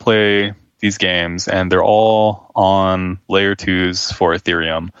 we all play these games and they're all on layer 2s for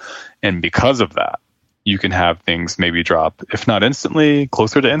Ethereum. And because of that, you can have things maybe drop, if not instantly,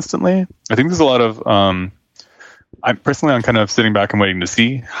 closer to instantly. I think there's a lot of, I'm kind of sitting back and waiting to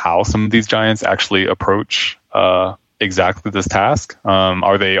see how some of these giants actually approach exactly this task.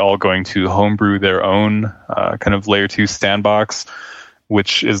 Are they all going to homebrew their own kind of layer 2 sandbox,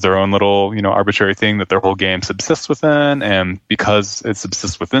 which is their own little, arbitrary thing that their whole game subsists within? And because it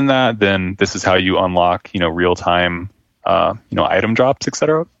subsists within that, then this is how you unlock, real-time, item drops,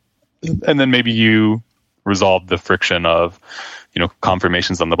 etc. And then maybe you resolve the friction of,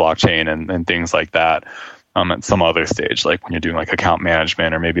 confirmations on the blockchain and things like that at some other stage, like when you're doing like account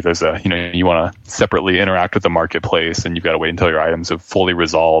management, or maybe there's you want to separately interact with the marketplace and you've got to wait until your items have fully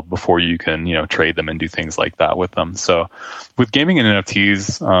resolved before you can, trade them and do things like that with them. So with gaming and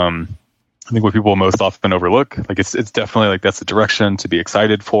NFTs, I think what people most often overlook, like it's definitely like that's the direction to be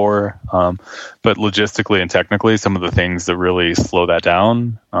excited for. But logistically and technically, some of the things that really slow that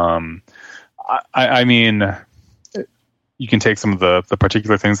down, I mean, you can take some of the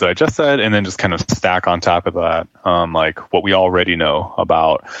particular things that I just said and then just kind of stack on top of that, like what we already know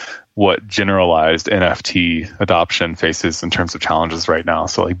about what generalized NFT adoption faces in terms of challenges right now.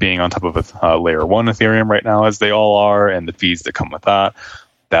 So like being on top of a layer 1 Ethereum right now, as they all are, and the fees that come with that,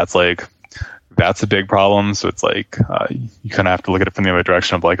 that's a big problem. So it's like you kind of have to look at it from the other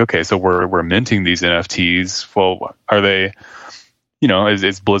direction of like, okay, so we're minting these NFTs. Well, are they,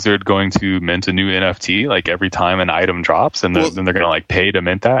 is Blizzard going to mint a new NFT like every time an item drops, and then they're going to like pay to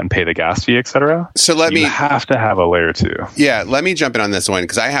mint that and pay the gas fee, etc. So you have to have a layer 2. Yeah, let me jump in on this one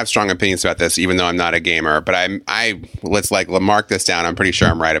because I have strong opinions about this, even though I'm not a gamer. But let's mark this down. I'm pretty sure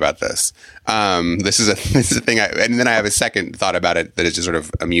I'm right about this. This is a thing, and then I have a second thought about it that is just sort of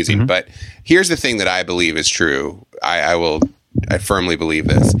amusing. Mm-hmm. But here's the thing that I believe is true. I firmly believe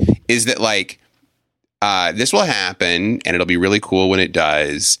this is that this will happen and it'll be really cool when it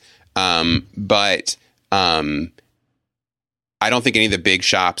does. But I don't think any of the big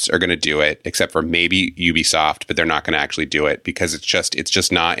shops are going to do it, except for maybe Ubisoft, but they're not going to actually do it because it's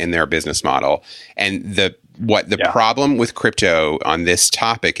just not in their business model. And the problem with crypto on this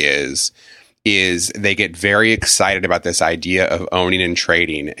topic is they get very excited about this idea of owning and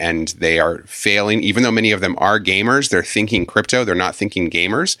trading, and they are failing. Even though many of them are gamers, they're thinking crypto, they're not thinking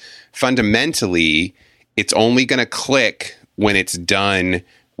gamers. Fundamentally, it's only going to click when it's done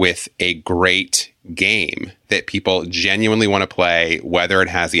with a great game that people genuinely want to play, whether it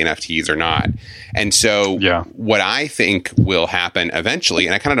has the NFTs or not. And so what I think will happen eventually,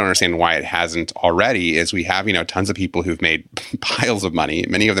 and I kind of don't understand why it hasn't already, is we have, tons of people who've made piles of money.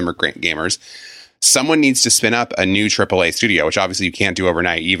 Many of them are great gamers. Someone needs to spin up a new AAA studio, which obviously you can't do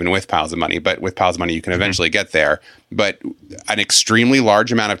overnight, even with piles of money. But with piles of money, you can eventually get there. But an extremely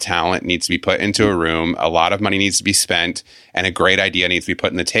large amount of talent needs to be put into a room. A lot of money needs to be spent, and a great idea needs to be put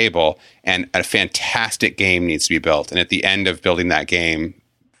on the table. And a fantastic game needs to be built. And at the end of building that game,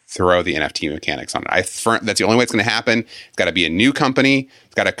 throw the NFT mechanics on it. That's the only way it's going to happen. It's got to be a new company.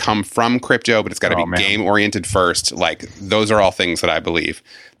 It's got to come from crypto, but it's got to be game oriented first. Like, those are all things that I believe.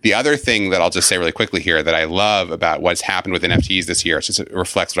 The other thing that I'll just say really quickly here that I love about what's happened with NFTs this year, it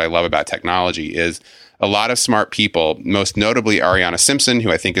reflects what I love about technology, is a lot of smart people, most notably Ariana Simpson,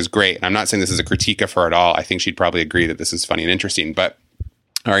 who I think is great. And I'm not saying this is a critique of her at all. I think she'd probably agree that this is funny and interesting. But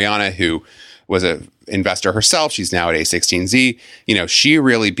Ariana, who was an investor herself, she's now at A16Z, she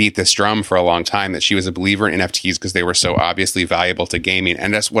really beat this drum for a long time that she was a believer in NFTs because they were so obviously valuable to gaming.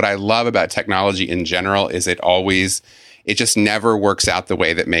 And that's what I love about technology in general, is it just never works out the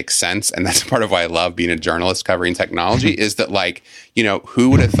way that makes sense. And that's part of why I love being a journalist covering technology, is that, who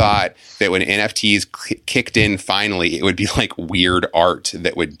would have thought that when NFTs kicked in finally, it would be like weird art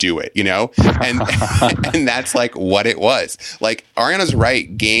that would do it, And and that's like what it was. Like, Ariana's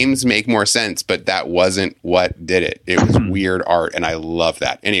right. Games make more sense, but that wasn't what did it. It was weird art. And I love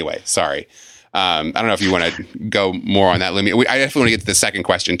that. Anyway, sorry. I don't know if you want to go more on that, Lumi. I definitely want to get to the second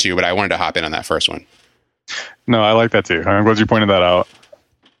question too, but I wanted to hop in on that first one. No, I like that too. I'm glad you pointed that out.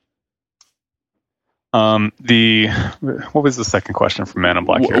 What was the second question from Man in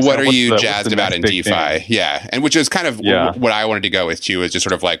Black here? What are you jazzed about in DeFi? Thing? Yeah. And which is kind of what I wanted to go with too, is just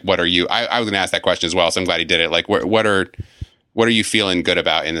sort of like, what are you, I was going to ask that question as well. So I'm glad he did it. Like, what are you feeling good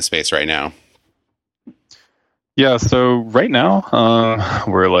about in the space right now? Yeah. So right now,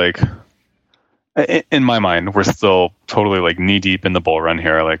 we're like, in my mind, we're still totally like knee deep in the bull run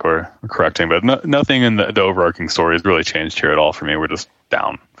here. Like, we're correcting, but nothing in the overarching story has really changed here at all for me. We're just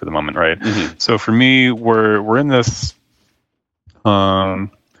down for the moment, right? Mm-hmm. So for me, we're in this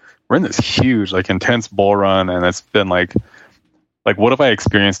huge, like, intense bull run, and it's been like what have I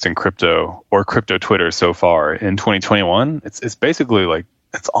experienced in crypto or crypto Twitter so far in 2021? It's basically like,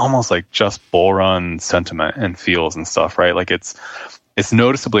 it's almost like just bull run sentiment and feels and stuff, right? Like, it's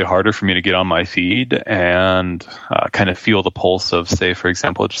noticeably harder for me to get on my feed and kind of feel the pulse of, say, for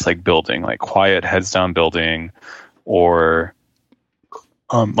example, just like building, like quiet heads down building, or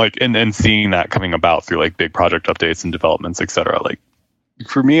and seeing that coming about through like big project updates and developments, etc. Like,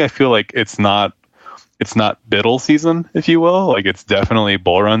 for me, I feel like it's not biddle season, if you will. Like, it's definitely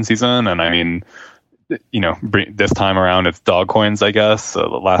bull run season. And I mean, this time around it's dog coins, I guess.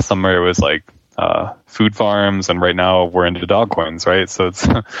 Last summer it was like food farms, and right now we're into dog coins, right? So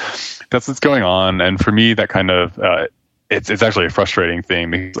that's what's going on. And for me, that kind of it's actually a frustrating thing,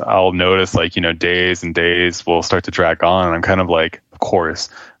 because I'll notice, like, days and days will start to drag on, and I'm kind of like, of course,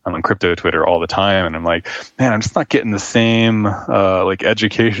 I'm on crypto Twitter all the time, and I'm like, man, I'm just not getting the same like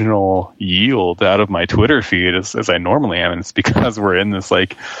educational yield out of my Twitter feed as I normally am, and it's because we're in this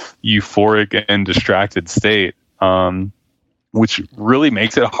like euphoric and distracted state. Which really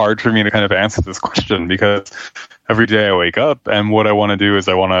makes it hard for me to kind of answer this question, because every day I wake up and what I want to do is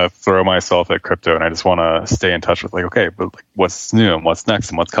I want to throw myself at crypto, and I just want to stay in touch with, like, okay, but like, what's new and what's next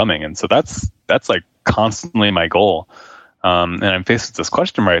and what's coming. And so that's like constantly my goal. And I'm faced with this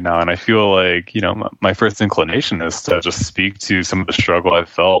question right now, and I feel like, my first inclination is to just speak to some of the struggle I've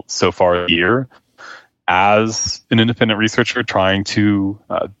felt so far this year as an independent researcher, trying to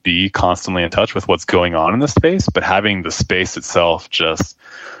be constantly in touch with what's going on in the space, but having the space itself just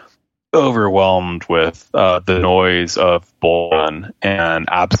overwhelmed with the noise of bull run and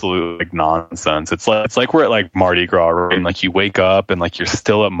absolute like nonsense. It's like we're at like Mardi Gras, right? And like, you wake up and like, you're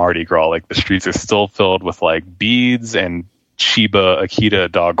still at Mardi Gras. Like, the streets are still filled with like beads and Shiba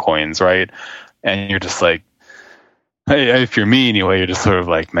Akita dog coins, right? And you're just like, hey, if you're me anyway, you're just sort of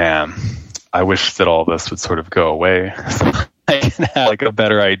like, man, I wish that all this would sort of go away, so I can have like a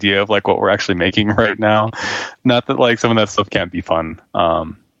better idea of like what we're actually making right now. Not that like some of that stuff can't be fun,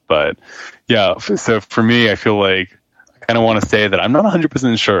 but yeah. So for me, I feel like I kind of want to say that I'm not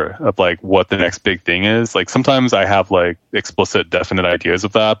 100% sure of like what the next big thing is. Like, sometimes I have like explicit, definite ideas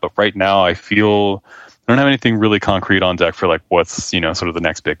of that, but right now I feel I don't have anything really concrete on deck for like what's sort of the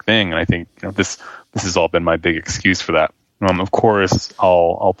next big thing. And I think this has all been my big excuse for that. Of course,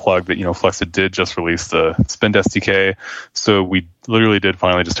 I'll plug that, Flexit did just release the Spend SDK. So we literally did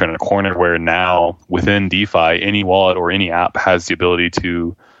finally just turn a corner where now within DeFi, any wallet or any app has the ability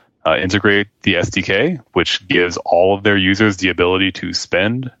to integrate the SDK, which gives all of their users the ability to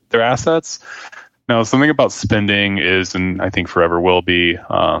spend their assets. Now, something about spending is, and I think forever will be,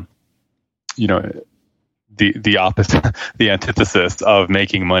 the opposite, the antithesis of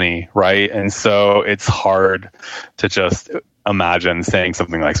making money, right? And so it's hard to just imagine saying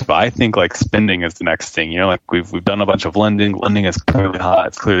something like, so I think like spending is the next thing. Like we've done a bunch of lending. Lending is clearly hot.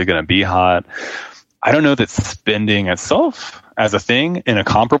 It's clearly going to be hot. I don't know that spending itself as a thing in a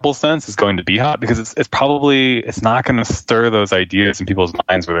comparable sense is going to be hot, because it's not going to stir those ideas in people's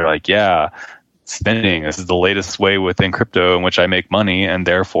minds where they're like, yeah, spending, this is the latest way within crypto in which I make money, and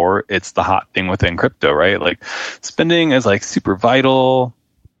therefore it's the hot thing within crypto, right? Like spending is like super vital.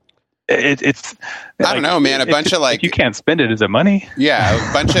 It's I don't know, man. A bunch of like, if you can't spend it, is it money?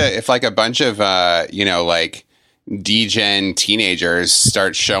 Yeah, a bunch of like degen teenagers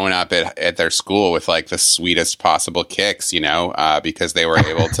start showing up at their school with like the sweetest possible kicks, because they were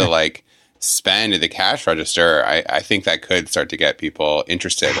able to like spend at the cash register. I think that could start to get people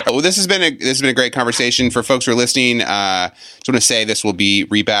interested. Well, this has been a great conversation. For folks who are listening, just want to say this will be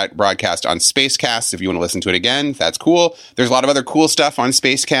rebroadcast on Spacecast. If you want to listen to it again, that's cool. There's a lot of other cool stuff on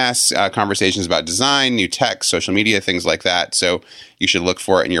Spacecast, conversations about design, new tech, social media, things like that. So you should look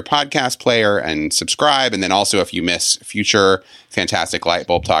for it in your podcast player and subscribe. And then also, if you miss future fantastic light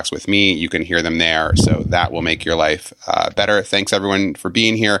bulb talks with me, you can hear them there. So that will make your life better. Thanks, everyone, for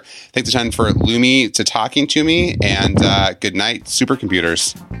being here. Thanks a ton for Lumi to talking to me. And good night,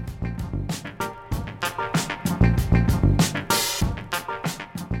 supercomputers.